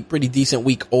 Pretty decent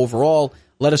week overall.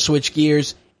 Let us switch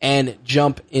gears and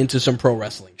jump into some pro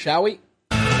wrestling, shall we?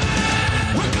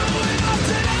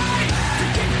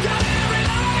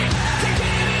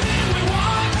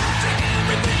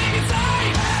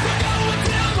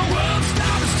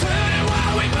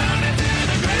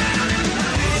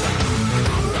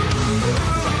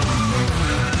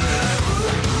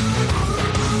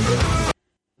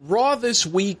 Raw this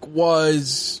week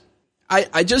was...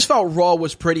 I just felt Raw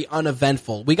was pretty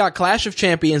uneventful. We got Clash of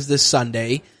Champions this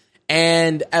Sunday,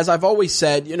 and as I've always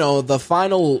said, you know, the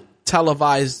final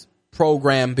televised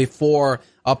program before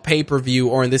a pay-per-view,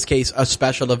 or in this case, a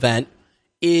special event,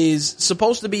 is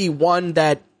supposed to be one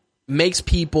that makes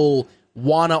people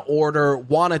want to order,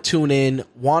 want to tune in,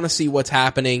 want to see what's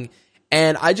happening.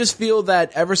 And I just feel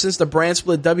that ever since the brand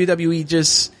split,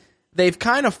 WWE they've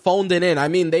kind of phoned it in. I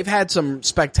mean, they've had some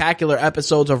spectacular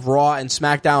episodes of Raw and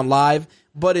SmackDown Live,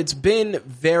 but it's been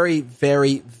very,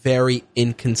 very, very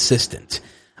inconsistent.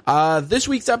 This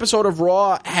week's episode of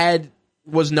Raw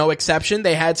was no exception.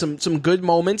 They had some good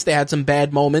moments. They had some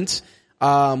bad moments.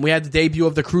 We had the debut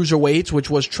of the Cruiserweights, which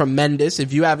was tremendous.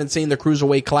 If you haven't seen the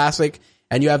Cruiserweight Classic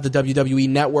and you have the WWE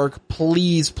Network,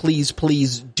 please, please,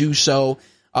 please do so.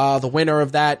 The winner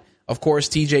of that, of course,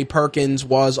 TJ Perkins,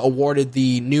 was awarded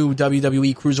the new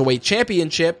WWE Cruiserweight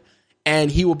Championship, and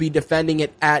he will be defending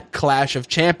it at Clash of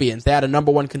Champions. They had a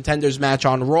number one contenders match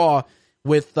on Raw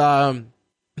with the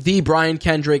Brian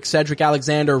Kendrick, Cedric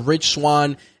Alexander, Rich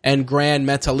Swann, and Gran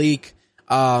Metalik.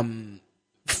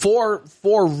 Four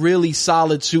really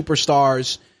solid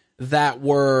superstars that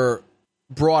were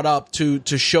brought up to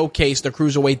showcase the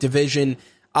Cruiserweight division.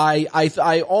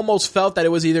 I almost felt that it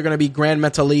was either going to be Gran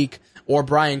Metalik or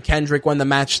Brian Kendrick when the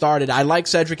match started. I like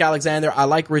Cedric Alexander. I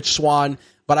like Rich Swann,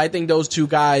 but I think those two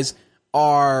guys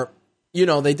are, you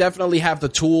know, they definitely have the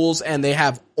tools and they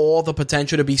have all the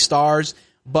potential to be stars,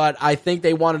 but I think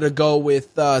they wanted to go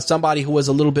with somebody who was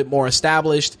a little bit more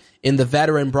established in the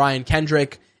veteran Brian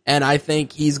Kendrick, and I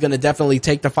think he's going to definitely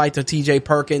take the fight to TJ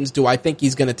Perkins. Do I think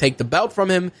he's going to take the belt from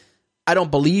him? I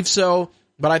don't believe so,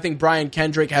 but I think Brian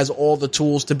Kendrick has all the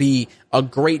tools to be a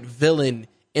great villain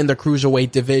in the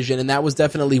Cruiserweight division, and that was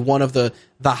definitely one of the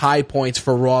high points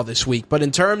for Raw this week. But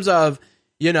in terms of,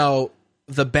 you know,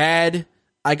 the bad,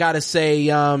 I gotta say,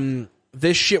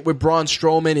 this shit with Braun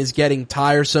Strowman is getting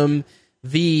tiresome.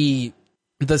 The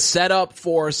setup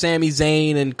for Sami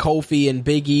Zayn and Kofi and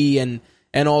Big E and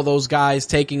all those guys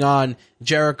taking on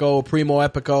Jericho, Primo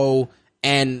Epico,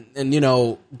 and you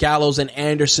know, Gallows and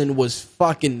Anderson was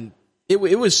fucking... It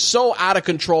was so out of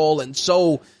control, and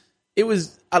so... It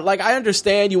was... Like, I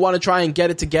understand you want to try and get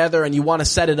it together and you want to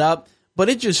set it up, but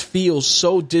it just feels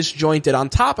so disjointed, on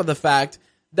top of the fact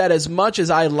that as much as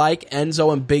I like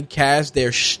Enzo and Big Cass,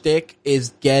 their shtick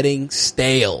is getting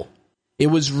stale. It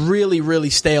was really, really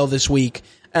stale this week.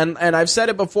 And I've said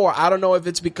it before, I don't know if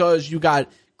it's because you got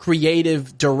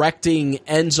creative directing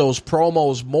Enzo's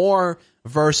promos more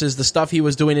versus the stuff he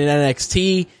was doing in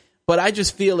NXT, but I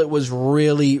just feel it was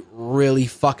really, really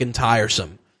fucking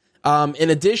tiresome. In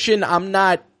addition, I'm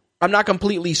not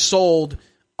completely sold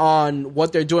on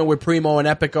what they're doing with Primo and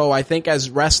Epico. I think as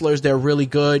wrestlers, they're really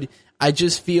good. I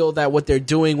just feel that what they're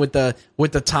doing with the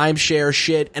timeshare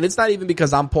shit, and it's not even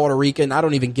because I'm Puerto Rican, I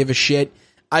don't even give a shit.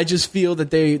 I just feel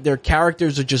that their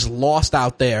characters are just lost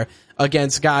out there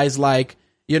against guys like,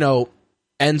 you know,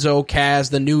 Enzo, Cass,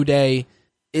 The New Day.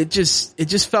 It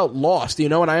just felt lost, you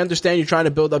know, and I understand you're trying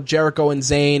to build up Jericho and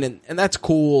Zayn, and that's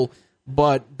cool,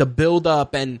 but the build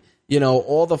up and, you know,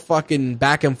 all the fucking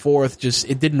back and forth,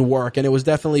 it didn't work. And it was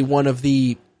definitely one of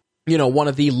the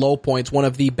low points, one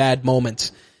of the bad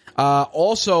moments.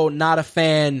 Also not a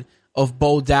fan of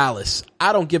Bo Dallas.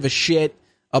 I don't give a shit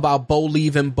about Bo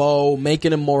leaving Bo,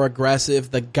 making him more aggressive.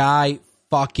 The guy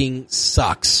fucking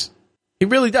sucks. He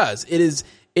really does.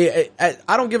 I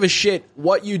don't give a shit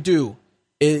what you do.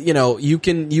 You know, you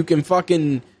can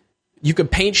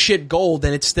paint shit gold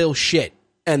and it's still shit.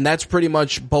 And that's pretty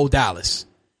much Bo Dallas.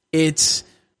 It's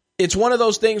one of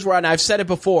those things where, and I've said it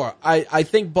before, I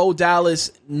think Bo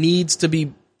Dallas needs to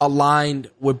be aligned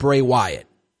with Bray Wyatt.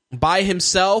 By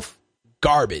himself,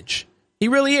 garbage. He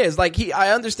really is. Like, I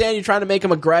understand you're trying to make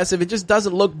him aggressive. It just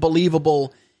doesn't look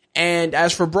believable. And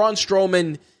as for Braun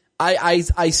Strowman, I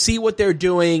see what they're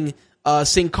doing.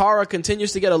 Sin Cara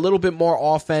continues to get a little bit more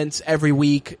offense every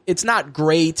week. It's not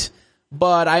great,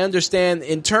 but I understand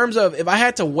in terms of, if I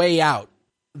had to weigh out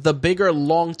the bigger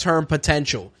long-term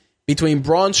potential between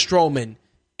Braun Strowman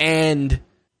and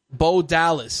Bo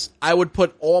Dallas, I would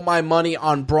put all my money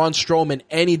on Braun Strowman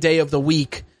any day of the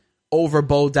week over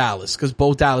Bo Dallas, because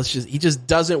Bo Dallas just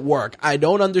doesn't work. I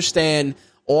don't understand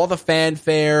all the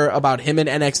fanfare about him in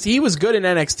NXT. He was good in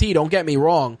NXT, don't get me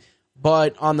wrong,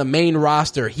 but on the main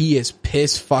roster, he is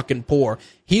piss fucking poor.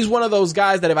 He's one of those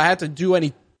guys that if I had to do a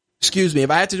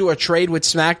trade with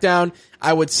SmackDown,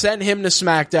 I would send him to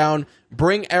SmackDown,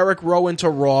 bring Eric Rowan to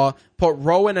Raw, put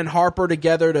Rowan and Harper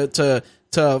together to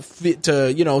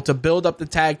build up the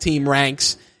tag team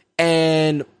ranks,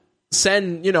 and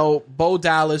send, Bo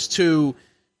Dallas to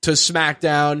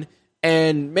SmackDown,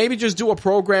 and maybe just do a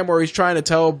program where he's trying to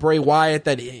tell Bray Wyatt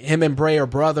that him and Bray are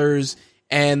brothers,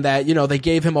 and that, they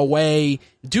gave him away.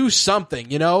 Do something,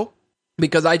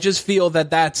 because I just feel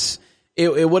that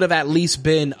it would have at least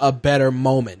been a better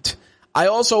moment. I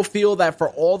also feel that for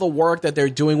all the work that they're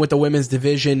doing with the women's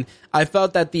division, I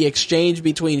felt that the exchange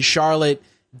between Charlotte,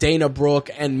 Dana Brooke,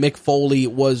 and Mick Foley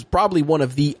was probably one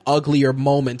of the uglier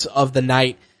moments of the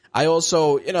night. I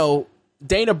also,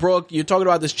 Dana Brooke, you're talking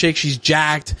about this chick, she's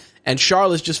jacked, and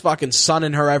Charlotte's just fucking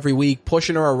sunning her every week,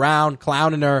 pushing her around,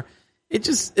 clowning her. It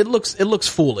looks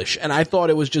foolish, and I thought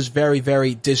it was just very,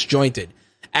 very disjointed.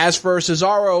 As for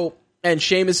Cesaro and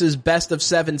Sheamus's best of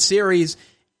 7 series,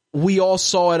 we all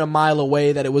saw it a mile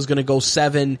away that it was going to go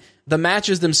 7. The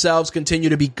matches themselves continue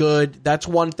to be good. That's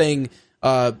one thing,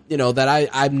 that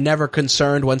I'm never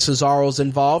concerned when Cesaro's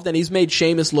involved, and he's made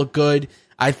Sheamus look good.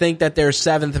 I think that their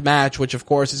 7th match, which of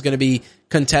course is going to be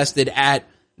contested at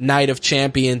Night of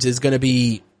Champions, it's going to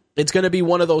be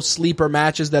one of those sleeper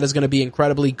matches that is going to be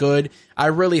incredibly good. I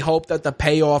really hope that the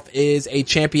payoff is a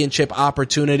championship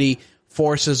opportunity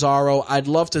for Cesaro. I'd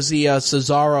love to see a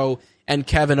Cesaro and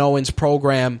Kevin Owens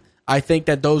program. I think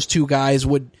that those two guys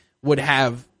would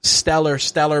have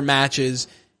stellar matches.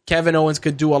 Kevin Owens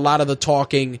could do a lot of the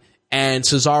talking, and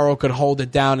Cesaro could hold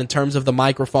it down in terms of the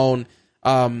microphone.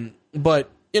 But,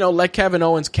 let Kevin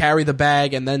Owens carry the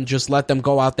bag and then just let them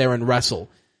go out there and wrestle.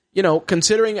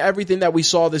 Considering everything that we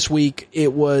saw this week,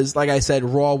 it was, like I said,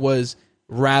 Raw was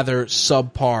rather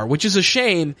subpar, which is a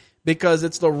shame because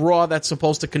it's the Raw that's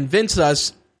supposed to convince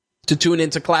us to tune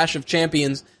into Clash of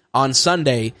Champions on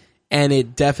Sunday, and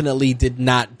it definitely did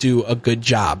not do a good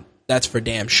job. That's for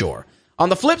damn sure. On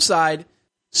the flip side,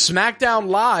 SmackDown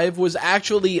Live was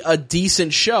actually a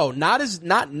decent show.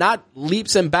 Not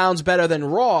leaps and bounds better than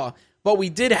Raw, but we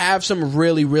did have some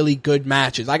really, really good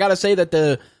matches. I gotta say that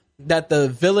the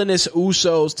villainous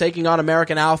Usos taking on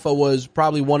American Alpha was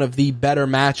probably one of the better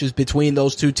matches between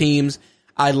those two teams.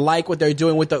 I like what they're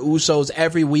doing with the Usos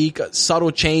every week.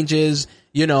 Subtle changes,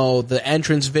 the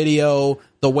entrance video,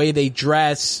 the way they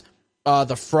dress,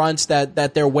 the fronts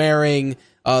that they're wearing,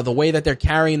 the way that they're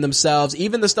carrying themselves,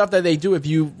 even the stuff that they do. If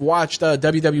you watched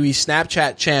WWE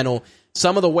Snapchat channel,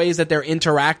 some of the ways that they're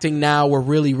interacting now were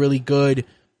really, really good.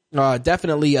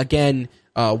 Definitely, again,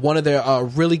 one of their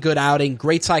really good outing,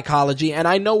 great psychology, and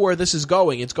I know where this is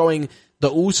going. It's going, the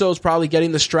Usos probably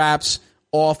getting the straps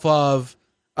off of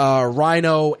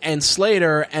Rhino and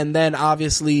Slater, and then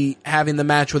obviously having the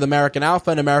match with American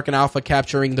Alpha, and American Alpha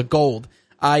capturing the gold.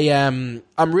 I'm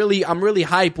really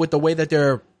hyped with the way that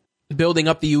they're building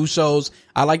up the Usos.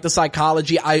 I like the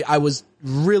psychology. I was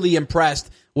really impressed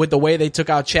with the way they took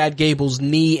out Chad Gable's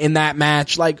knee in that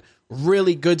match. Like,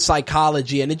 really good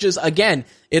psychology. And it just, again,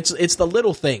 it's the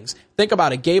little things. Think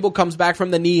about it. Gable comes back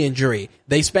from the knee injury.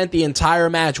 They spent the entire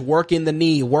match working the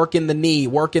knee.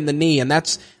 And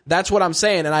that's what I'm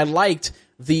saying. And I liked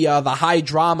the high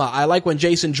drama. I like when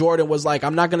Jason Jordan was like,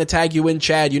 I'm not going to tag you in,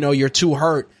 Chad. You're too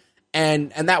hurt.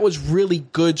 And that was really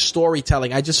good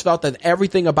storytelling. I just felt that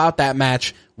everything about that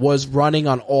match was running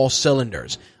on all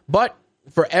cylinders. But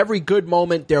for every good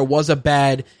moment, there was a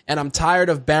bad, and I'm tired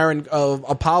of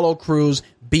Apollo Crews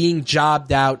being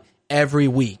jobbed out every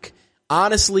week.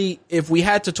 Honestly, if we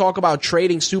had to talk about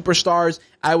trading superstars,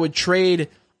 I would trade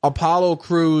Apollo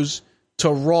Crews to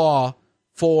Raw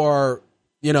for,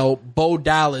 Bo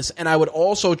Dallas, and I would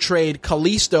also trade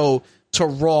Kalisto to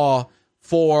Raw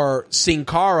for Sin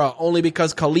Cara, only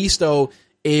because Kalisto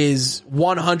is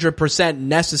 100%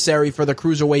 necessary for the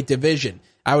Cruiserweight division.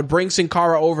 I would bring Sin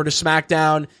Cara over to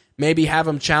SmackDown, maybe have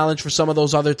him challenge for some of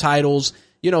those other titles.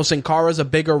 Sin Cara's a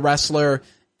bigger wrestler,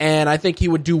 and I think he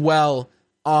would do well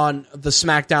on the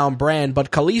SmackDown brand. But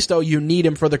Kalisto, you need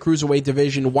him for the Cruiserweight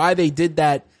division. Why they did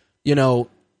that,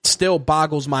 still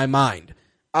boggles my mind.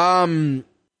 I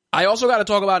also got to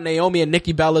talk about Naomi and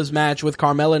Nikki Bella's match with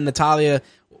Carmella and Natalya.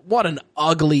 What an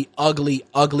ugly, ugly,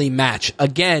 ugly match.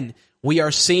 Again, we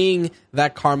are seeing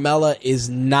that Carmella is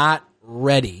not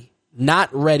ready. Not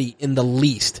ready in the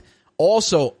least.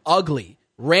 Also, ugly.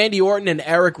 Randy Orton and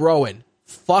Eric Rowan.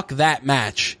 Fuck that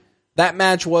match. That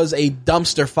match was a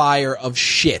dumpster fire of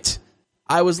shit.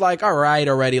 I was like, all right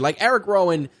already. Like, Eric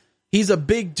Rowan, He's a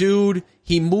big dude.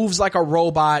 He moves like a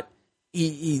robot.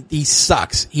 He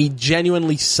sucks. He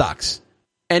genuinely sucks.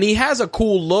 And he has a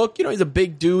cool look. You know, he's a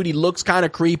big dude. He looks kind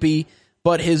of creepy.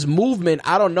 But his movement,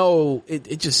 I don't know,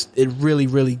 it really,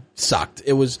 really sucked.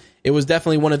 It was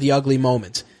definitely one of the ugly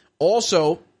moments.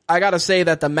 Also, I gotta say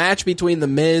that the match between The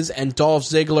Miz and Dolph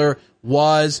Ziggler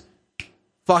was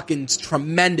fucking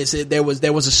tremendous. There was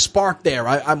a spark there.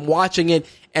 I'm watching it,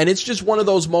 and it's just one of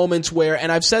those moments where,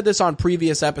 and I've said this on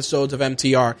previous episodes of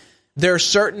MTR, there are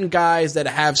certain guys that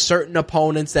have certain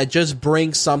opponents that just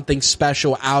bring something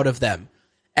special out of them.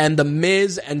 And The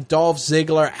Miz and Dolph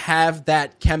Ziggler have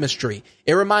that chemistry.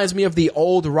 It reminds me of the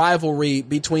old rivalry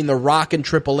between The Rock and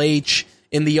Triple H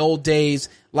in the old days.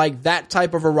 Like that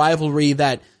type of a rivalry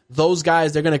that those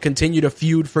guys, they're going to continue to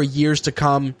feud for years to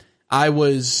come. I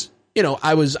was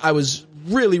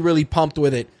really, really pumped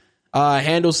with it.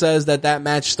 Handel says that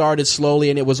match started slowly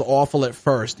and it was awful at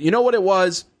first. You know what it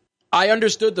was? I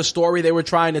understood the story they were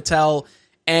trying to tell.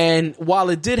 And while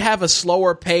it did have a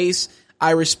slower pace,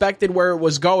 I respected where it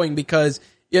was going because,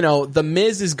 you know, The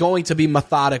Miz is going to be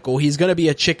methodical. He's going to be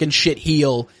a chicken shit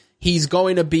heel. He's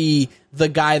going to be the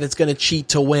guy that's going to cheat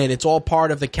to win. It's all part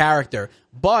of the character.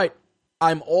 But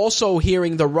I'm also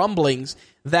hearing the rumblings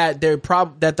that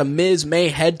that The Miz may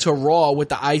head to Raw with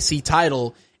the IC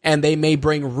title and they may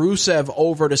bring Rusev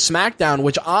over to SmackDown,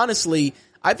 which honestly,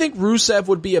 I think Rusev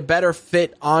would be a better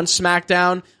fit on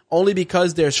SmackDown only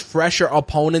because there's fresher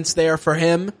opponents there for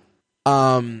him.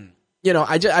 You know,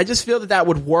 I just feel that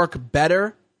would work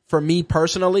better for me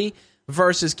personally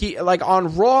versus like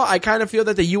on Raw. I kind of feel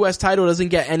that the U.S. title doesn't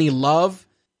get any love,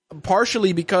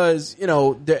 partially because, you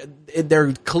know,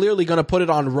 they're clearly going to put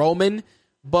it on Roman.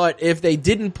 But if they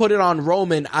didn't put it on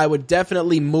Roman, I would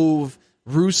definitely move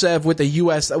Rusev with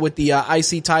the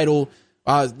IC title.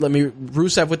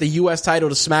 Rusev with the U.S. title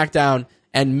to SmackDown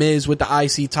and Miz with the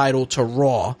IC title to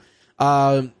Raw.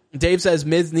 Dave says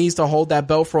Miz needs to hold that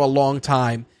belt for a long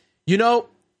time. You know,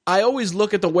 I always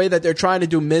look at the way that they're trying to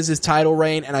do Miz's title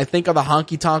reign, and I think of the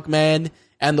Honky Tonk Man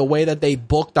and the way that they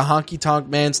booked the Honky Tonk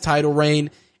Man's title reign.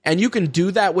 And you can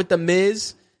do that with the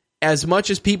Miz. As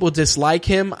much as people dislike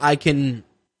him, I can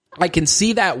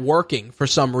see that working for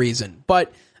some reason.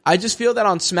 But I just feel that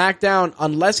on SmackDown,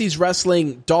 unless he's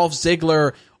wrestling Dolph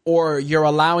Ziggler or you're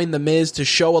allowing the Miz to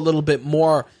show a little bit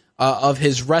more of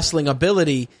his wrestling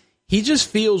ability, he just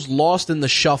feels lost in the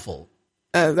shuffle.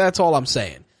 That's all I'm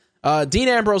saying. Dean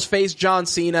Ambrose faced John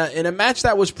Cena in a match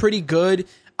that was pretty good.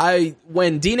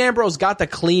 When Dean Ambrose got the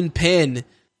clean pin,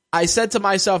 I said to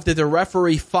myself, did the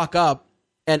referee fuck up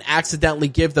and accidentally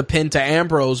give the pin to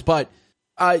Ambrose? But,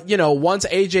 you know, once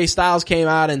AJ Styles came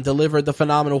out and delivered the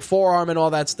phenomenal forearm and all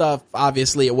that stuff,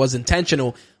 obviously it was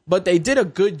intentional. But they did a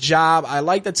good job. I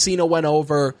like that Cena went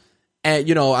over, and,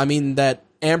 you know, I mean, that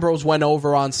Ambrose went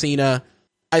over on Cena.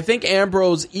 I think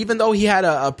Ambrose, even though he had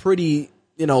a pretty,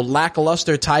 you know,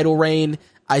 lackluster title reign,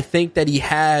 I think that he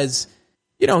has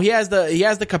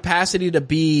the capacity to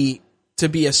be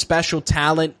a special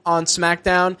talent on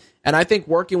SmackDown, and I think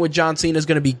working with John Cena is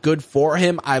going to be good for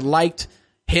him. I liked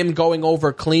him going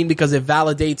over clean because it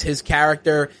validates his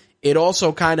character. It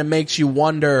also kind of makes you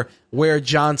wonder where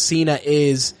John Cena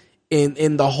is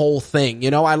in the whole thing.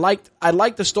 You know, I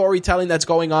like the storytelling that's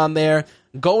going on there,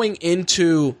 going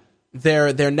into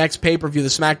their next pay-per-view, the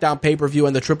SmackDown pay-per-view,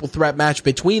 and the triple threat match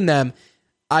between them.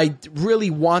 I really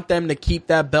want them to keep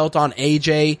that belt on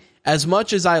AJ. As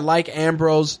much as I like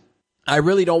Ambrose, I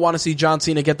really don't want to see John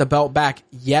Cena get the belt back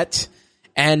yet.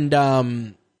 And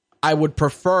I would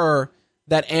prefer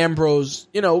that Ambrose,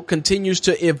 you know, continues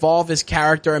to evolve his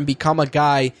character and become a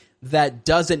guy that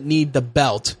doesn't need the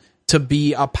belt to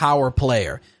be a power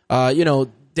player. You know,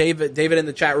 David in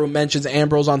the chat room mentions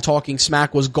Ambrose on Talking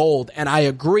Smack was gold, and I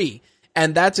agree.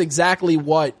 And that's exactly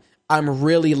what I'm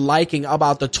really liking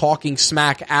about the Talking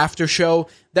Smack after show,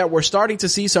 that we're starting to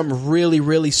see some really,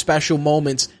 really special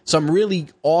moments, some really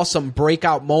awesome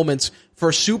breakout moments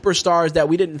for superstars that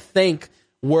we didn't think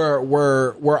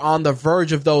were on the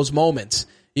verge of those moments.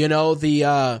 You know,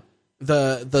 the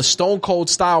Stone Cold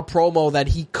style promo that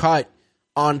he cut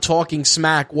on Talking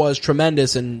Smack was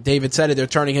tremendous, and David said it, they're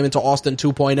turning him into Austin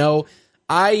 2.0.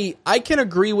 I can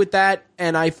agree with that,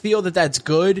 and I feel that that's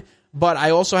good, but I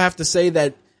also have to say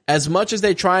that as much as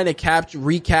they're trying to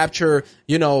recapture,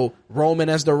 you know, Roman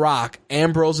as The Rock,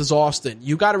 Ambrose as Austin,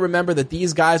 you got to remember that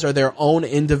these guys are their own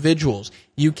individuals.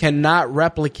 You cannot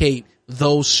replicate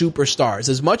those superstars.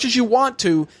 As much as you want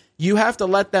to, you have to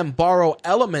let them borrow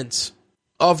elements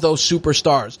of those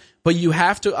superstars, but you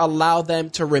have to allow them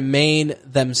to remain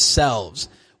themselves.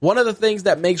 one of the things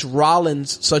that makes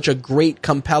Rollins such a great,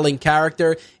 compelling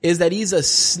character is that he's a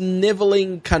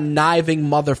sniveling, conniving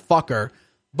motherfucker.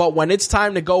 But when it's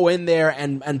time to go in there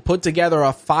and put together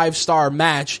a 5-star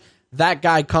match, that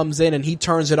guy comes in and he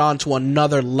turns it on to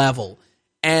another level.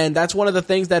 And that's one of the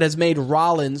things that has made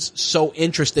Rollins so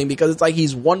interesting, because it's like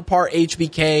he's one part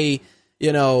HBK,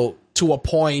 to a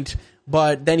point,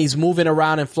 but then he's moving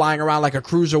around and flying around like a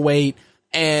cruiserweight.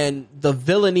 And the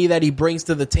villainy that he brings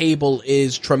to the table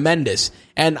is tremendous.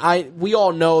 And we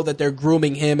all know that they're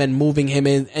grooming him and moving him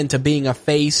into being a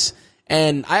face.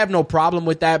 And I have no problem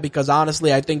with that, because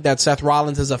honestly, I think that Seth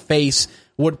Rollins as a face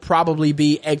would probably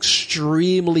be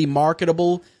extremely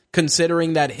marketable,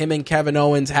 considering that him and Kevin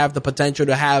Owens have the potential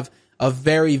to have a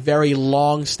very, very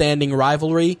long-standing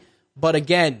rivalry. But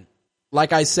again,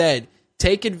 like I said,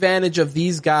 take advantage of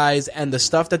these guys and the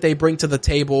stuff that they bring to the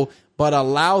table, but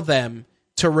allow them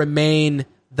to remain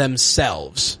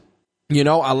themselves.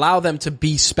 Allow them to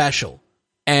be special.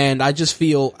 And I just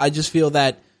feel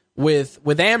that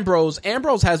with Ambrose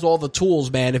has all the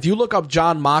tools, man. If you look up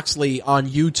Jon Moxley on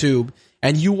YouTube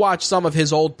and you watch some of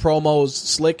his old promos,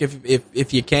 Slick,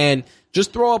 if you can,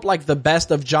 just throw up like the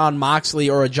best of Jon Moxley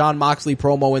or a Jon Moxley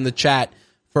promo in the chat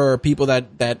for people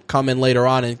that come in later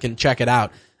on and can check it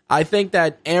out. I think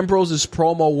that Ambrose's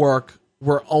promo work,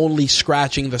 we're only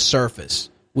scratching the surface.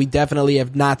 We definitely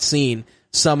have not seen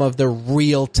some of the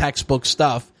real textbook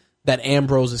stuff that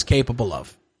Ambrose is capable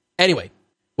of. Anyway,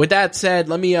 with that said,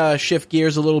 let me shift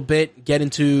gears a little bit, get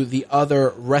into the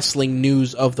other wrestling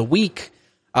news of the week.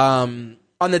 On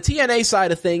the TNA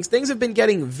side of things have been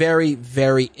getting very,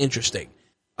 very interesting.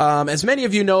 As many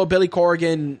of you know, Billy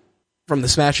Corgan from the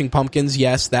Smashing Pumpkins,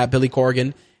 yes, that Billy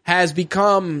Corgan, has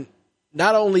become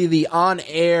not only the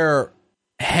on-air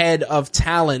head of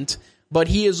talent, but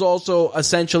he is also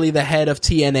essentially the head of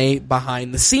TNA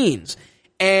behind the scenes.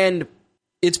 And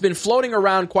it's been floating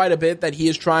around quite a bit that he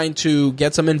is trying to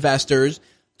get some investors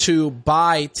to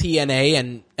buy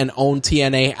TNA and own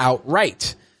TNA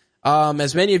outright.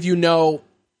 As many of you know,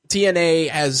 TNA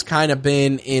has kind of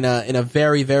been in a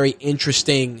very, very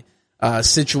interesting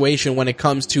situation when it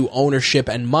comes to ownership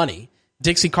and money.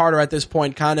 Dixie Carter at this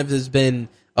point kind of has been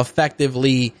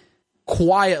effectively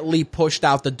quietly pushed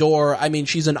out the door. I mean,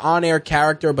 she's an on-air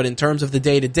character, but in terms of the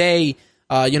day-to-day,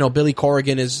 Billy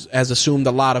Corgan has assumed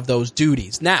a lot of those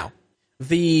duties. Now,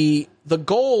 the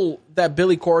goal that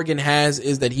Billy Corgan has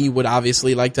is that he would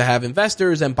obviously like to have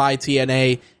investors and buy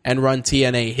TNA and run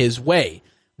TNA his way.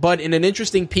 But in an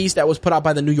interesting piece that was put out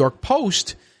by the New York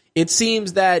Post, it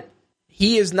seems that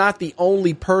he is not the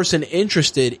only person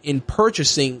interested in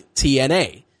purchasing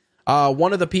TNA.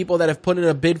 One of the people that have put in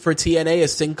a bid for TNA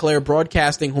is Sinclair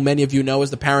Broadcasting, who many of you know is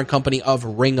the parent company of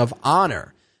Ring of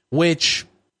Honor, which,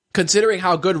 considering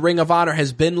how good Ring of Honor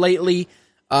has been lately,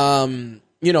 grabbing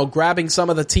some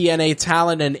of the TNA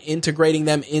talent and integrating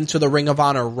them into the Ring of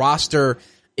Honor roster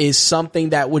is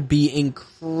something that would be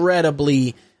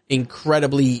incredibly,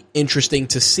 incredibly interesting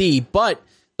to see. But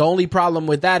the only problem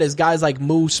with that is guys like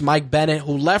Moose, Mike Bennett,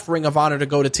 who left Ring of Honor to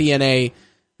go to TNA,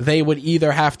 they would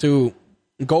either have to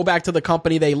go back to the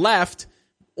company they left,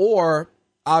 or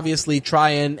obviously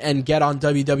try and get on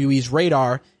WWE's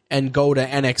radar and go to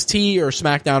NXT or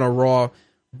SmackDown or Raw.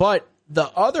 But the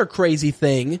other crazy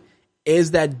thing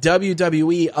is that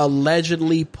WWE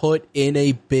allegedly put in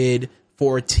a bid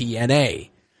for TNA.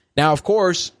 Now, of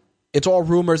course, it's all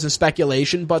rumors and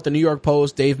speculation, but the New York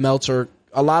Post, Dave Meltzer,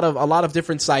 a lot of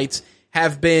different sites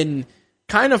have been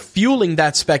kind of fueling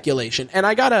that speculation. And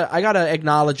I gotta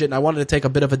acknowledge it, and I wanted to take a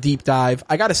bit of a deep dive.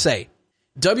 I gotta say,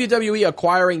 WWE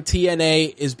acquiring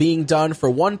TNA is being done for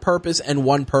one purpose and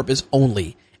one purpose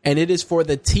only, and it is for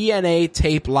the TNA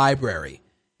tape library.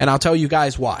 And I'll tell you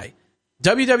guys why.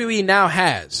 WWE now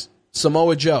has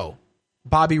Samoa Joe,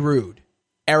 Bobby Roode,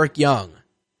 Eric Young,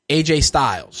 AJ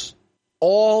Styles,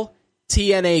 all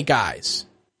TNA guys,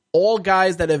 all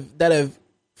guys that have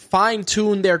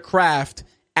fine-tuned their craft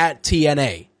at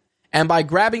TNA. And by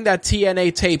grabbing that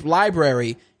TNA tape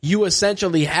library, you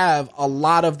essentially have a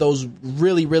lot of those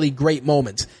really, really great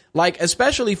moments. Like,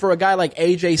 especially for a guy like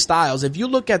AJ Styles. If you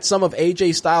look at some of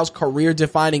AJ Styles'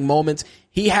 career-defining moments,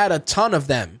 he had a ton of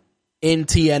them in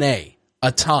TNA.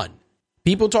 A ton.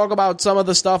 People talk about some of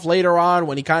the stuff later on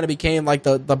when he kind of became like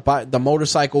the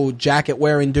motorcycle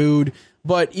jacket-wearing dude.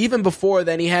 But even before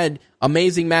then, he had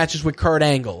amazing matches with Kurt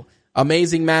Angle.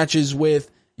 Amazing matches with,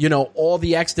 all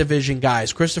the X Division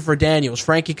guys, Christopher Daniels,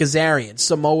 Frankie Kazarian,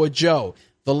 Samoa Joe.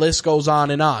 The list goes on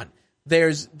and on.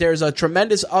 There's a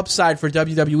tremendous upside for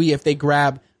WWE if they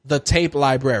grab the tape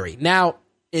library. Now,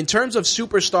 in terms of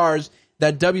superstars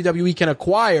that WWE can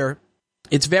acquire,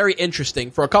 it's very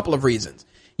interesting for a couple of reasons.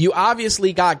 You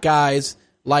obviously got guys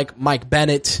like Mike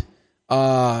Bennett,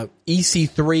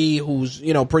 EC3, who's,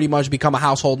 pretty much become a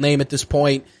household name at this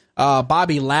point.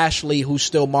 Bobby Lashley, who's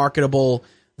still marketable.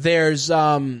 There's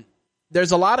a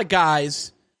lot of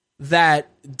guys that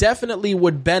definitely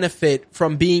would benefit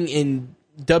from being in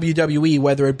WWE,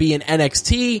 whether it be in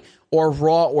NXT or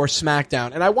Raw or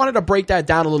SmackDown. And I wanted to break that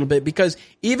down a little bit because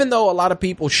even though a lot of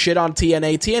people shit on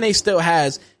TNA still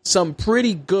has some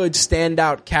pretty good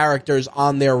standout characters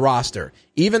on their roster.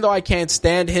 Even though I can't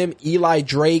stand him, Eli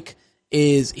Drake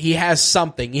he has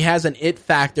something. He has an it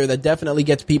factor that definitely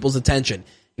gets people's attention.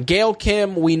 Gail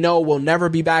Kim, we know, will never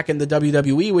be back in the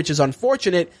WWE, which is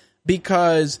unfortunate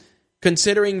because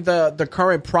considering the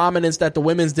current prominence that the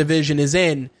women's division is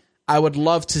in, I would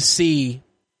love to see,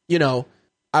 Gail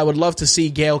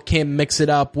Kim mix it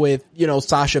up with,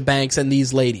 Sasha Banks and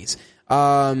these ladies.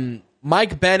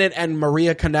 Mike Bennett and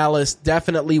Maria Kanellis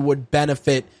definitely would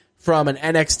benefit from an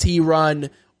NXT run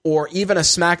or even a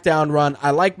SmackDown run.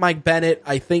 I like Mike Bennett.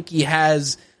 I think he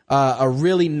has a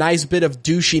really nice bit of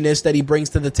douchiness that he brings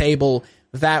to the table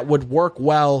that would work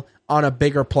well on a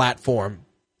bigger platform.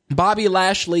 Bobby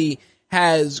Lashley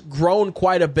has grown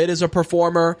quite a bit as a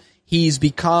performer. He's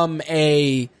become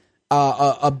a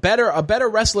better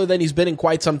wrestler than he's been in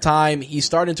quite some time. He's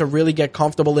starting to really get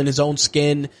comfortable in his own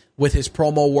skin with his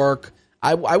promo work.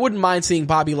 I wouldn't mind seeing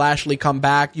Bobby Lashley come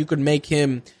back. You could make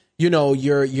him, your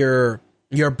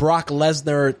Brock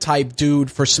Lesnar type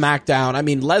dude for SmackDown. I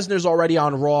mean, Lesnar's already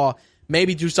on Raw.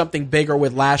 Maybe do something bigger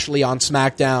with Lashley on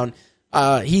SmackDown.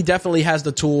 He definitely has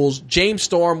the tools. James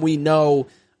Storm, we know,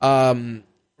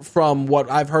 from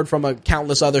what I've heard from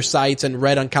countless other sites and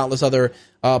read on countless other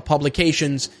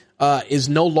publications, is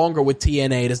no longer with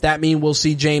TNA. Does that mean we'll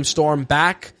see James Storm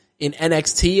back in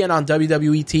NXT and on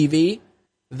WWE TV?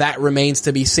 That remains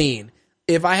to be seen.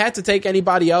 If I had to take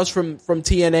anybody else from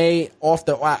TNA off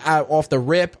the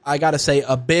rip, I gotta say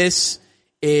Abyss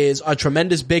is a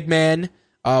tremendous big man.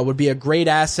 Would be a great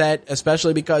asset,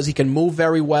 especially because he can move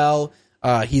very well.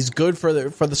 He's good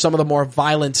for some of the more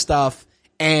violent stuff,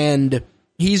 and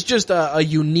he's just a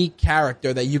unique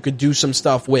character that you could do some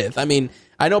stuff with. I mean,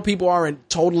 I know people aren't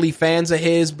totally fans of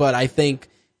his, but I think,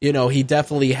 he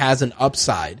definitely has an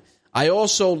upside. I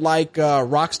also like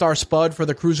Rockstar Spud for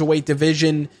the Cruiserweight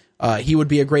division. He would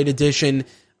be a great addition.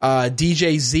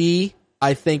 DJ Z,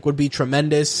 I think, would be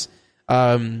tremendous.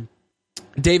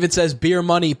 David says, beer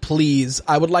money, please.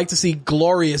 I would like to see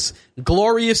glorious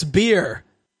beer.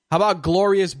 How about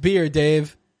glorious beer,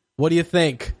 Dave? What do you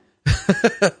think?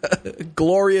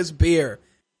 Glorious beer.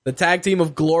 The tag team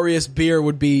of Glorious Beer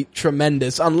would be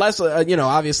tremendous. Unless,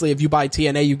 obviously if you buy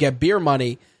TNA, you get beer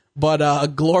money.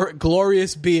 But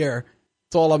Glorious Beer.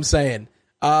 That's all I'm saying.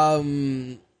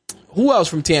 Who else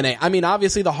from TNA? I mean,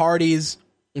 obviously the Hardys.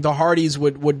 The Hardys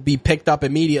would be picked up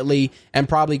immediately and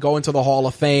probably go into the Hall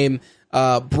of Fame.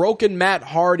 Broken Matt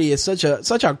Hardy is such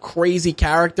a crazy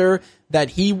character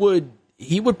that he would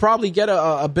probably get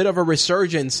a bit of a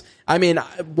resurgence. I mean,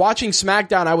 watching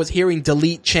SmackDown, I was hearing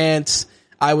delete chants.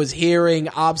 I was hearing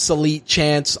obsolete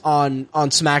chants on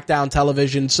SmackDown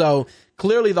television. So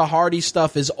clearly the Hardy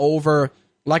stuff is over.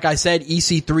 Like I said,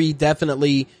 EC3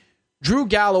 definitely. Drew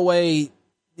Galloway,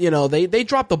 they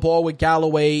dropped the ball with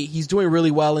Galloway. He's doing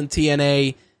really well in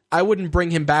TNA. I wouldn't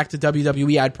bring him back to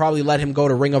WWE. I'd probably let him go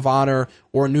to Ring of Honor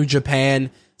or New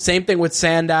Japan. Same thing with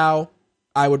Sandow.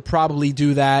 I would probably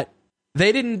do that.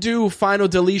 They didn't do Final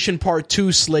Deletion Part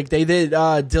 2 slick. They did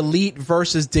Delete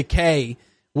versus Decay,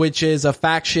 which is a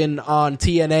faction on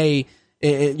TNA,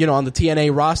 on the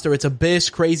TNA roster. It's Abyss,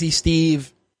 Crazy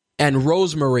Steve, and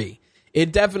Rosemary.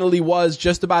 It definitely was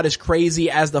just about as crazy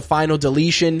as the Final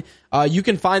Deletion. You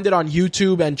can find it on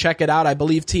YouTube and check it out. I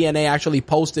believe TNA actually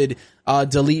posted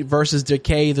Delete versus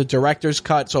Decay, the director's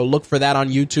cut, so look for that on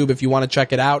YouTube if you want to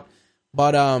check it out.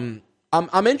 But I'm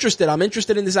interested. I'm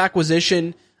interested in this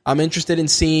acquisition. I'm interested in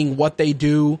seeing what they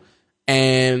do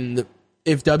and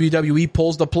if WWE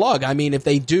pulls the plug. I mean, if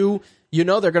they do, they're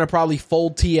going to probably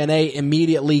fold TNA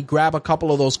immediately, grab a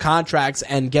couple of those contracts,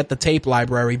 and get the tape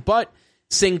library. But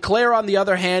Sinclair, on the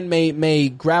other hand, may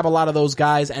grab a lot of those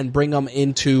guys and bring them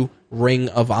into Ring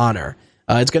of Honor.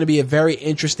 It's going to be a very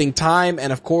interesting time,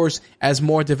 and of course, as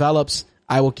more develops,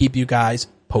 I will keep you guys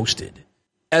posted.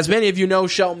 As many of you know,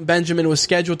 Shelton Benjamin was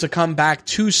scheduled to come back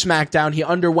to SmackDown. He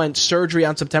underwent surgery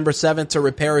on September 7th to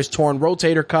repair his torn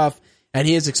rotator cuff, and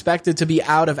he is expected to be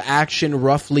out of action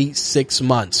roughly 6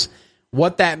 months.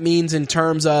 What that means in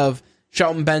terms of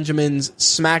Shelton Benjamin's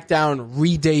SmackDown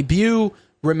re-debut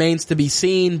remains to be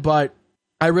seen, but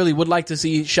I really would like to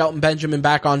see Shelton Benjamin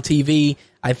back on TV.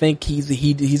 I think he's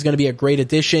going to be a great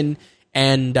addition,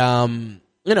 and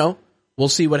we'll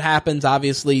see what happens.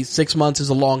 Obviously, 6 months is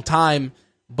a long time,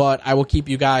 but I will keep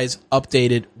you guys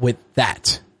updated with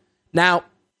that. Now,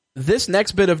 this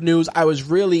next bit of news I was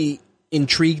really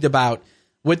intrigued about.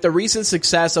 With the recent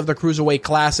success of the Cruiserweight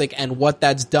Classic and what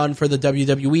that's done for the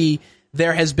WWE,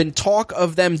 there has been talk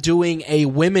of them doing a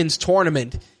women's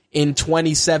tournament in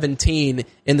 2017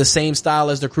 in the same style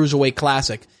as the Cruiserweight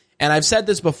Classic. And I've said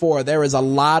this before, there is a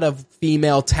lot of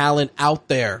female talent out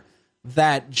there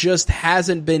that just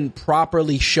hasn't been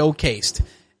properly showcased.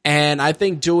 And I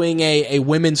think doing a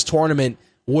women's tournament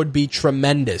would be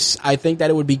tremendous. I think that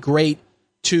it would be great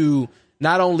to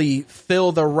not only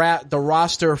fill the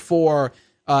roster for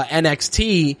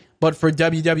NXT, but for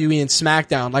WWE and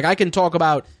SmackDown. Like, I can talk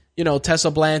about, Tessa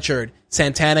Blanchard,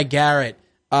 Santana Garrett,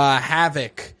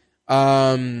 Havoc,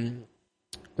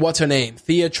 what's her name?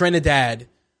 Thea Trinidad,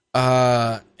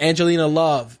 Angelina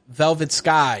Love, Velvet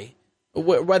Sky.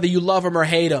 Whether you love them or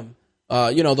hate them,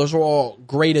 those are all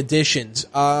great additions.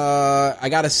 I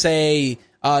gotta say,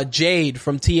 Jade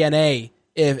from TNA,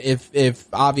 if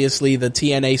obviously the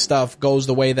TNA stuff goes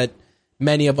the way that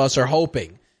many of us are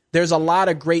hoping. There's a lot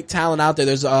of great talent out there.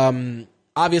 There's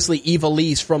obviously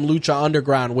Ivelisse from Lucha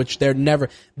Underground, which they're never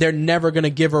going to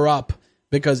give her up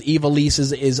because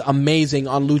Ivelisse is amazing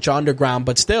on Lucha Underground.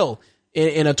 But still,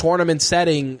 in a tournament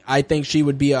setting, I think she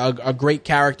would be a great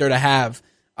character to have.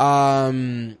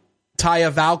 Taya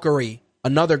Valkyrie,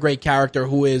 another great character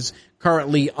who is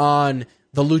currently on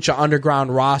the Lucha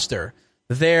Underground roster.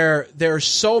 There's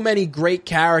so many great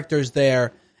characters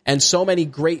there and so many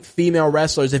great female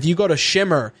wrestlers. If you go to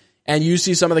Shimmer and you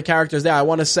see some of the characters there, I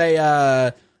want to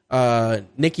say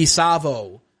Nikki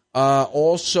Savo,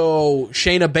 also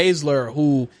Shayna Baszler,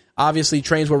 who obviously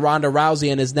trains with Ronda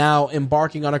Rousey and is now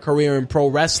embarking on a career in pro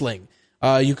wrestling.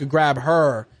 You could grab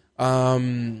her.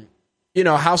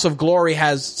 House of Glory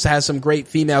has some great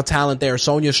female talent there.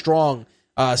 Sonya Strong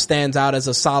stands out as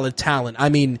a solid talent. I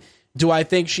mean, do I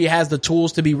think she has the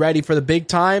tools to be ready for the big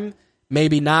time?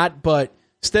 Maybe not, but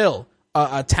still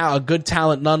a good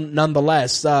talent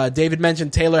nonetheless. David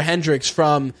mentioned Taylor Hendricks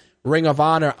from Ring of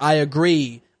Honor. I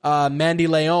agree. Mandy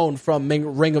Leon from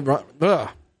Ring of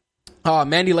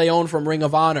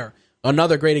Honor,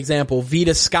 another great example.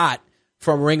 Vita Scott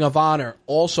from Ring of Honor,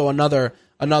 also another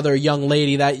young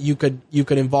lady that you could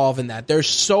involve in that. There's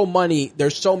so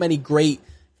many great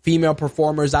female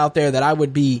performers out there that I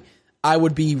would be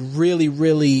really,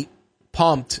 really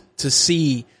pumped to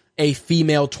see a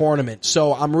female tournament.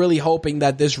 So I'm really hoping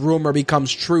that this rumor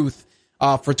becomes truth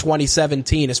for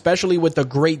 2017, especially with the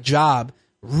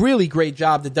really great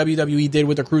job that WWE did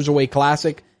with the Cruiserweight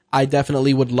Classic. I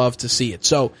definitely would love to see it.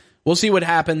 So we'll see what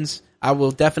happens. I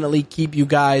will definitely keep you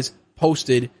guys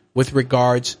posted with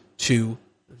regards to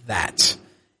that.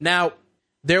 Now,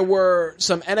 there were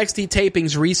some NXT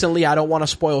tapings recently. I don't want to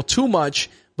spoil too much,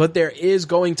 but there is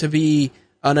going to be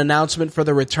an announcement for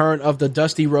the return of the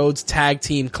Dusty Rhodes Tag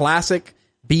Team Classic.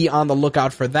 Be on the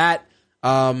lookout for that.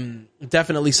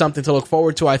 Definitely something to look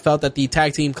forward to. I felt that the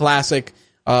Tag Team Classic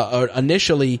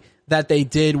initially that they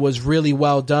did was really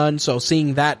well done. So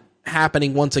seeing that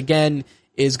happening once again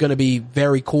is going to be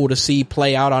very cool to see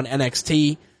play out on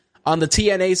NXT. On the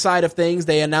TNA side of things,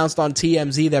 they announced on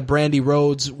TMZ that Brandi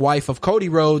Rhodes, wife of Cody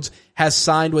Rhodes, has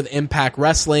signed with Impact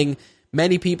Wrestling.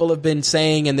 Many people have been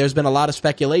saying, and there's been a lot of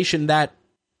speculation, that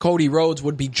Cody Rhodes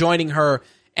would be joining her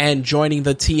and joining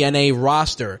the TNA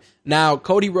roster. Now,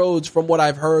 Cody Rhodes, from what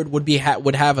I've heard, would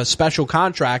have a special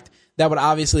contract that would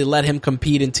obviously let him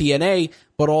compete in TNA,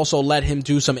 but also let him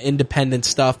do some independent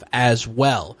stuff as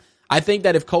well. I think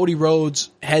that if Cody Rhodes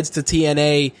heads to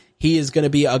TNA, he is going to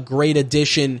be a great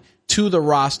addition to the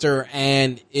roster,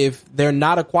 and if they're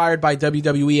not acquired by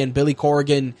WWE and Billy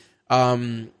Corgan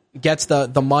gets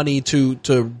the money to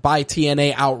buy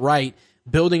TNA outright,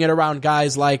 building it around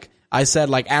guys like I said,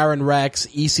 like Aaron Rex,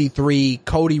 EC3,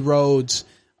 Cody Rhodes,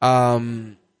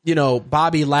 Bobby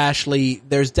Lashley.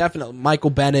 There's definitely Michael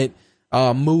Bennett,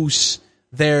 Moose.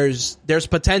 There's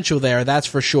potential there, that's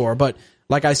for sure. But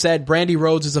like I said, Brandi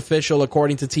Rhodes is official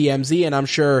according to TMZ, and I'm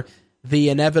sure the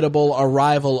inevitable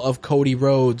arrival of Cody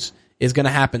Rhodes is going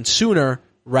to happen sooner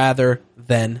rather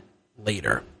than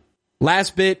later.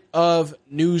 Last bit of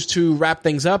news to wrap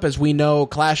things up. As we know,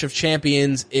 Clash of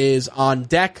Champions is on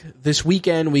deck this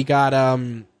weekend. We got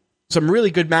some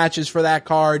really good matches for that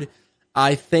card.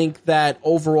 I think that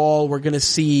overall we're going to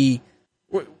see,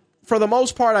 for the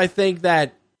most part, I think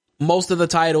that most of the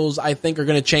titles are going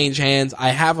to change hands. I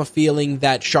have a feeling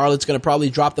that Charlotte's going to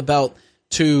probably drop the belt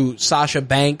to Sasha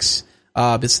Banks,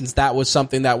 but since that was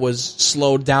something that was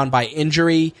slowed down by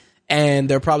injury, and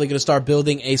they're probably going to start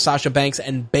building a Sasha Banks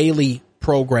and Bayley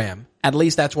program. At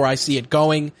least that's where I see it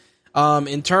going.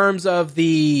 In terms of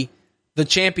the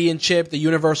championship, the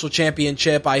Universal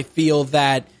Championship, I feel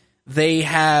that they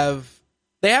have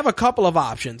a couple of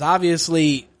options.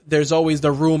 Obviously, there's always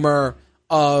the rumor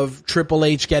of Triple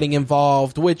H getting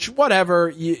involved, which, whatever,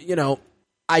 you know,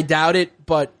 I doubt it,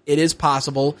 but it is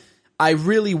possible. I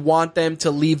really want them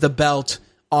to leave the belt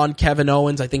on Kevin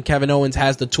Owens. I think Kevin Owens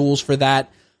has the tools for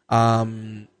that.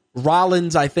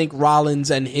 Rollins, I think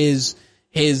Rollins and his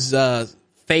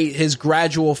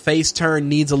gradual face turn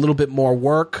needs a little bit more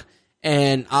work.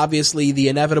 And obviously the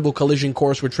inevitable collision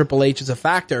course with Triple H is a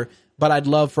factor, but I'd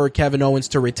love for Kevin Owens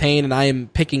to retain, and I am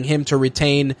picking him to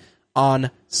retain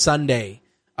on Sunday.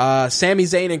 Sami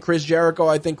Zayn and Chris Jericho,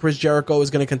 I think Chris Jericho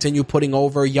is going to continue putting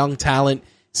over young talent.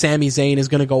 Sami Zayn is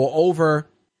going to go over.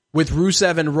 With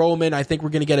Rusev and Roman, I think we're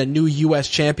going to get a new U.S.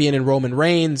 champion in Roman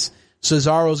Reigns.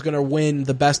 Cesaro's going to win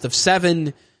the best of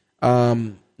 7.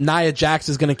 Nia Jax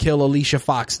is going to kill Alicia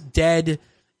Fox dead.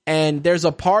 And there's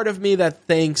a part of me that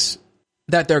thinks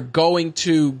that they're going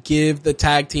to give the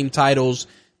tag team titles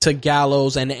to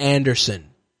Gallows and Anderson.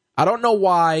 I don't know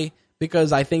why,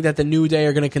 because I think that the New Day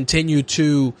are going to continue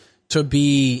to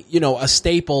be, you know, a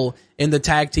staple in the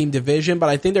tag team division, but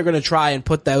I think they're going to try and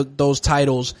put those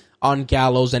titles on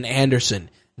Gallows and Anderson.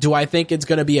 Do I think it's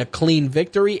going to be a clean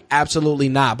victory? Absolutely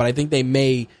not, but I think there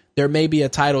may be a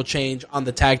title change on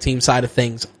the tag team side of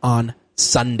things on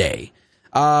Sunday.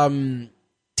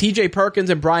 TJ Perkins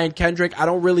and Brian Kendrick, I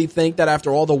don't really think that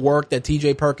after all the work that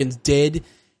TJ Perkins did,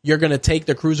 you're going to take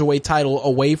the Cruiserweight title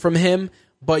away from him,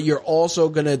 but you're also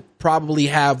going to probably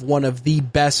have one of the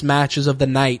best matches of the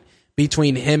night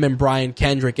between him and Brian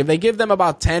Kendrick. If they give them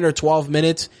about 10 or 12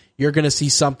 minutes, you're going to see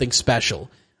something special.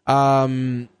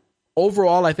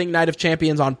 Overall, I think Night of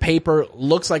Champions on paper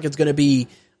looks like it's going to be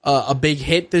a big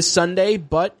hit this Sunday,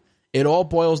 but it all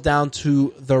boils down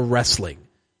to the wrestling.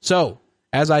 So,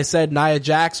 as I said, Nia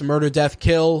Jax, Murder, Death,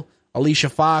 Kill, Alicia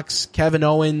Fox, Kevin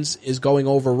Owens is going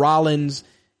over Rollins.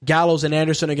 Gallows and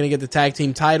Anderson are going to get the tag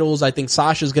team titles. I think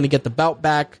Sasha's going to get the belt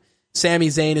back. Sami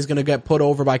Zayn is going to get put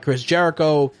over by Chris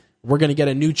Jericho. We're going to get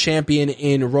a new champion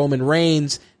in Roman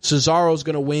Reigns. Cesaro's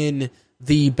going to win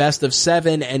the best of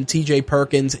 7, and TJ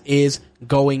Perkins is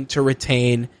going to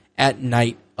retain at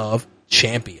Night of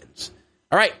Champions.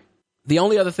 All right. The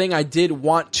only other thing I did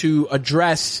want to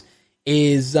address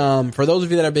is, for those of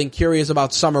you that have been curious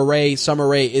about Summer Rae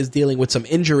is dealing with some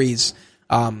injuries.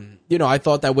 I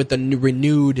thought that with the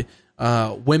renewed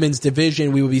women's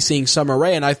division, we would be seeing Summer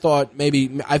Rae, and I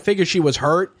figured she was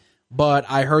hurt, but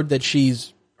I heard that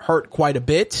she's hurt quite a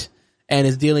bit and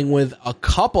is dealing with a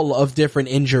couple of different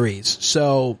injuries.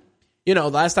 So,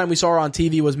 last time we saw her on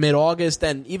TV was mid-August,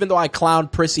 and even though I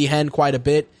clowned Prissy Hen quite a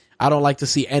bit, I don't like to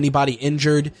see anybody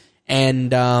injured.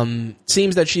 And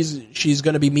seems that she's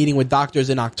going to be meeting with doctors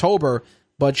in October,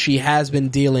 but she has been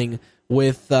dealing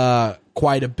with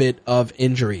quite a bit of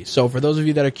injury. So for those of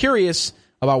you that are curious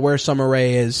about where Summer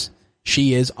Rae is,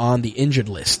 she is on the injured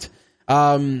list.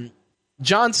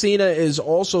 John Cena is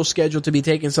also scheduled to be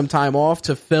taking some time off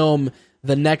to film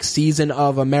the next season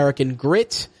of American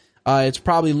Grit. It's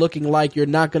probably looking like you're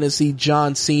not going to see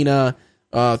John Cena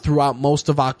throughout most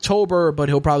of October, but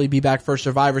he'll probably be back for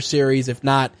Survivor Series. If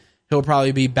not, he'll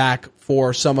probably be back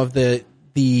for some of the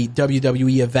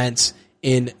WWE events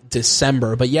in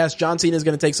December. But yes, John Cena is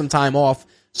going to take some time off.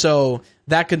 So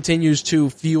that continues to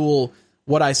fuel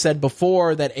what I said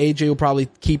before, that AJ will probably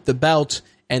keep the belt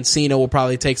and Cena will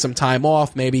probably take some time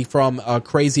off, maybe from a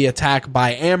crazy attack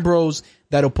by Ambrose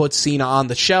that'll put Cena on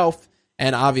the shelf.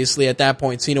 And obviously at that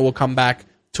point, Cena will come back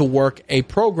to work a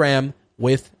program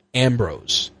with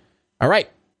Ambrose. All right.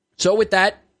 So with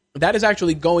that is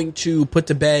actually going to put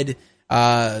to bed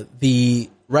the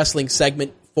wrestling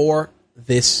segment for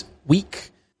this week.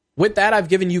 With that, I've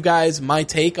given you guys my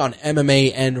take on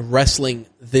MMA and wrestling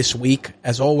this week.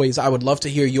 As always, I would love to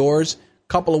hear yours.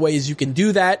 Couple of ways you can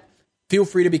do that. Feel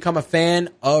free to become a fan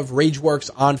of Rageworks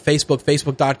on Facebook,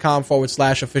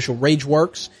 facebook.com/official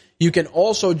Rageworks. You can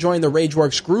also join the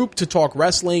Rageworks group to talk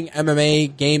wrestling,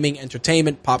 MMA, gaming,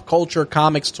 entertainment, pop culture,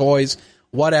 comics, toys,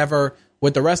 whatever,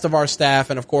 with the rest of our staff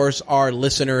and, of course, our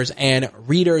listeners and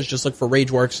readers. Just look for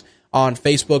Rageworks on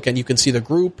Facebook and you can see the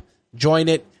group, join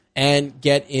it, and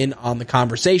get in on the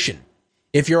conversation.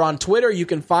 If you're on Twitter, you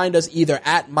can find us either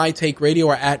at MyTakeRadio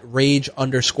or at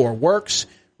Rage_Works.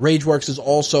 Rageworks is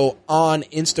also on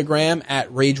Instagram at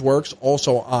Rageworks,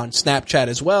 also on Snapchat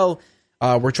as well.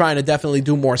 We're trying to definitely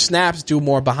do more snaps, do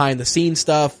more behind-the-scenes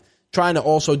stuff, trying to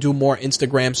also do more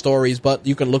Instagram stories, but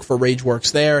you can look for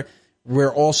Rageworks there.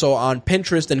 We're also on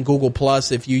Pinterest and Google+.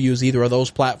 If you use either of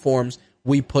those platforms,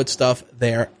 we put stuff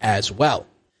there as well.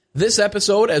 This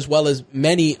episode, as well as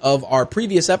many of our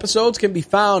previous episodes, can be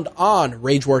found on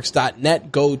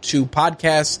RageWorks.net. Go to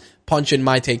podcasts, punch in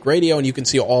My Take Radio, and you can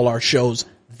see all our shows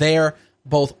there,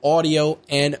 both audio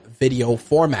and video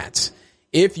formats.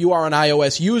 If you are an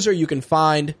iOS user, you can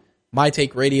find My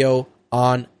Take Radio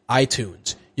on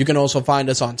iTunes. You can also find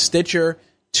us on Stitcher,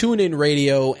 TuneIn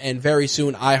Radio, and very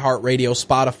soon iHeartRadio,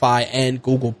 Spotify, and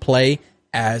Google Play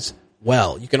as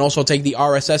well. You can also take the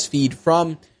RSS feed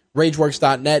from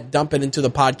RageWorks.net, dump it into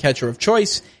the podcatcher of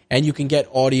choice, and you can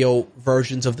get audio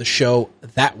versions of the show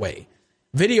that way.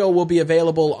 Video will be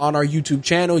available on our YouTube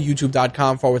channel,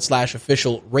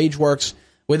 youtube.com/official RageWorks.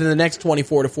 Within the next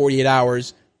 24 to 48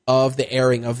 hours of the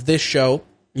airing of this show,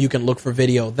 you can look for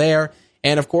video there.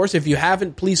 And of course, if you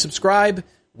haven't, please subscribe.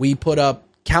 We put up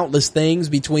countless things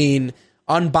between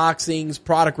unboxings,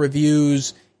 product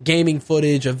reviews, gaming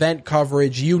footage, event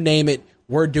coverage, you name it.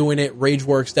 We're doing it.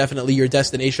 RageWorks, definitely your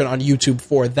destination on YouTube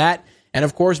for that. And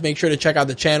of course, make sure to check out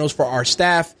the channels for our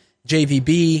staff,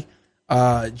 JVB,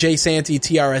 Jay Santee,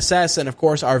 TRSS, and of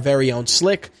course, our very own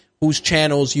Slick, whose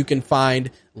channels you can find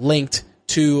linked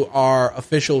to our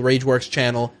official RageWorks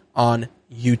channel on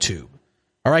YouTube.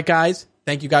 All right, guys.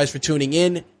 Thank you guys for tuning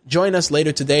in. Join us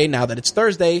later today, now that it's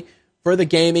Thursday, for the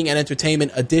gaming and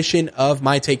entertainment edition of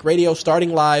My Take Radio,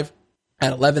 starting live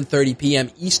at 11:30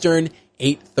 p.m. Eastern,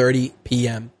 8:30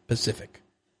 p.m. Pacific.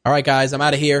 All right, guys, I'm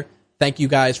out of here. Thank you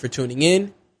guys for tuning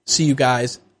in. See you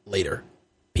guys later.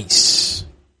 Peace.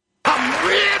 I'm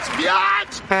rich,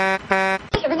 biatch!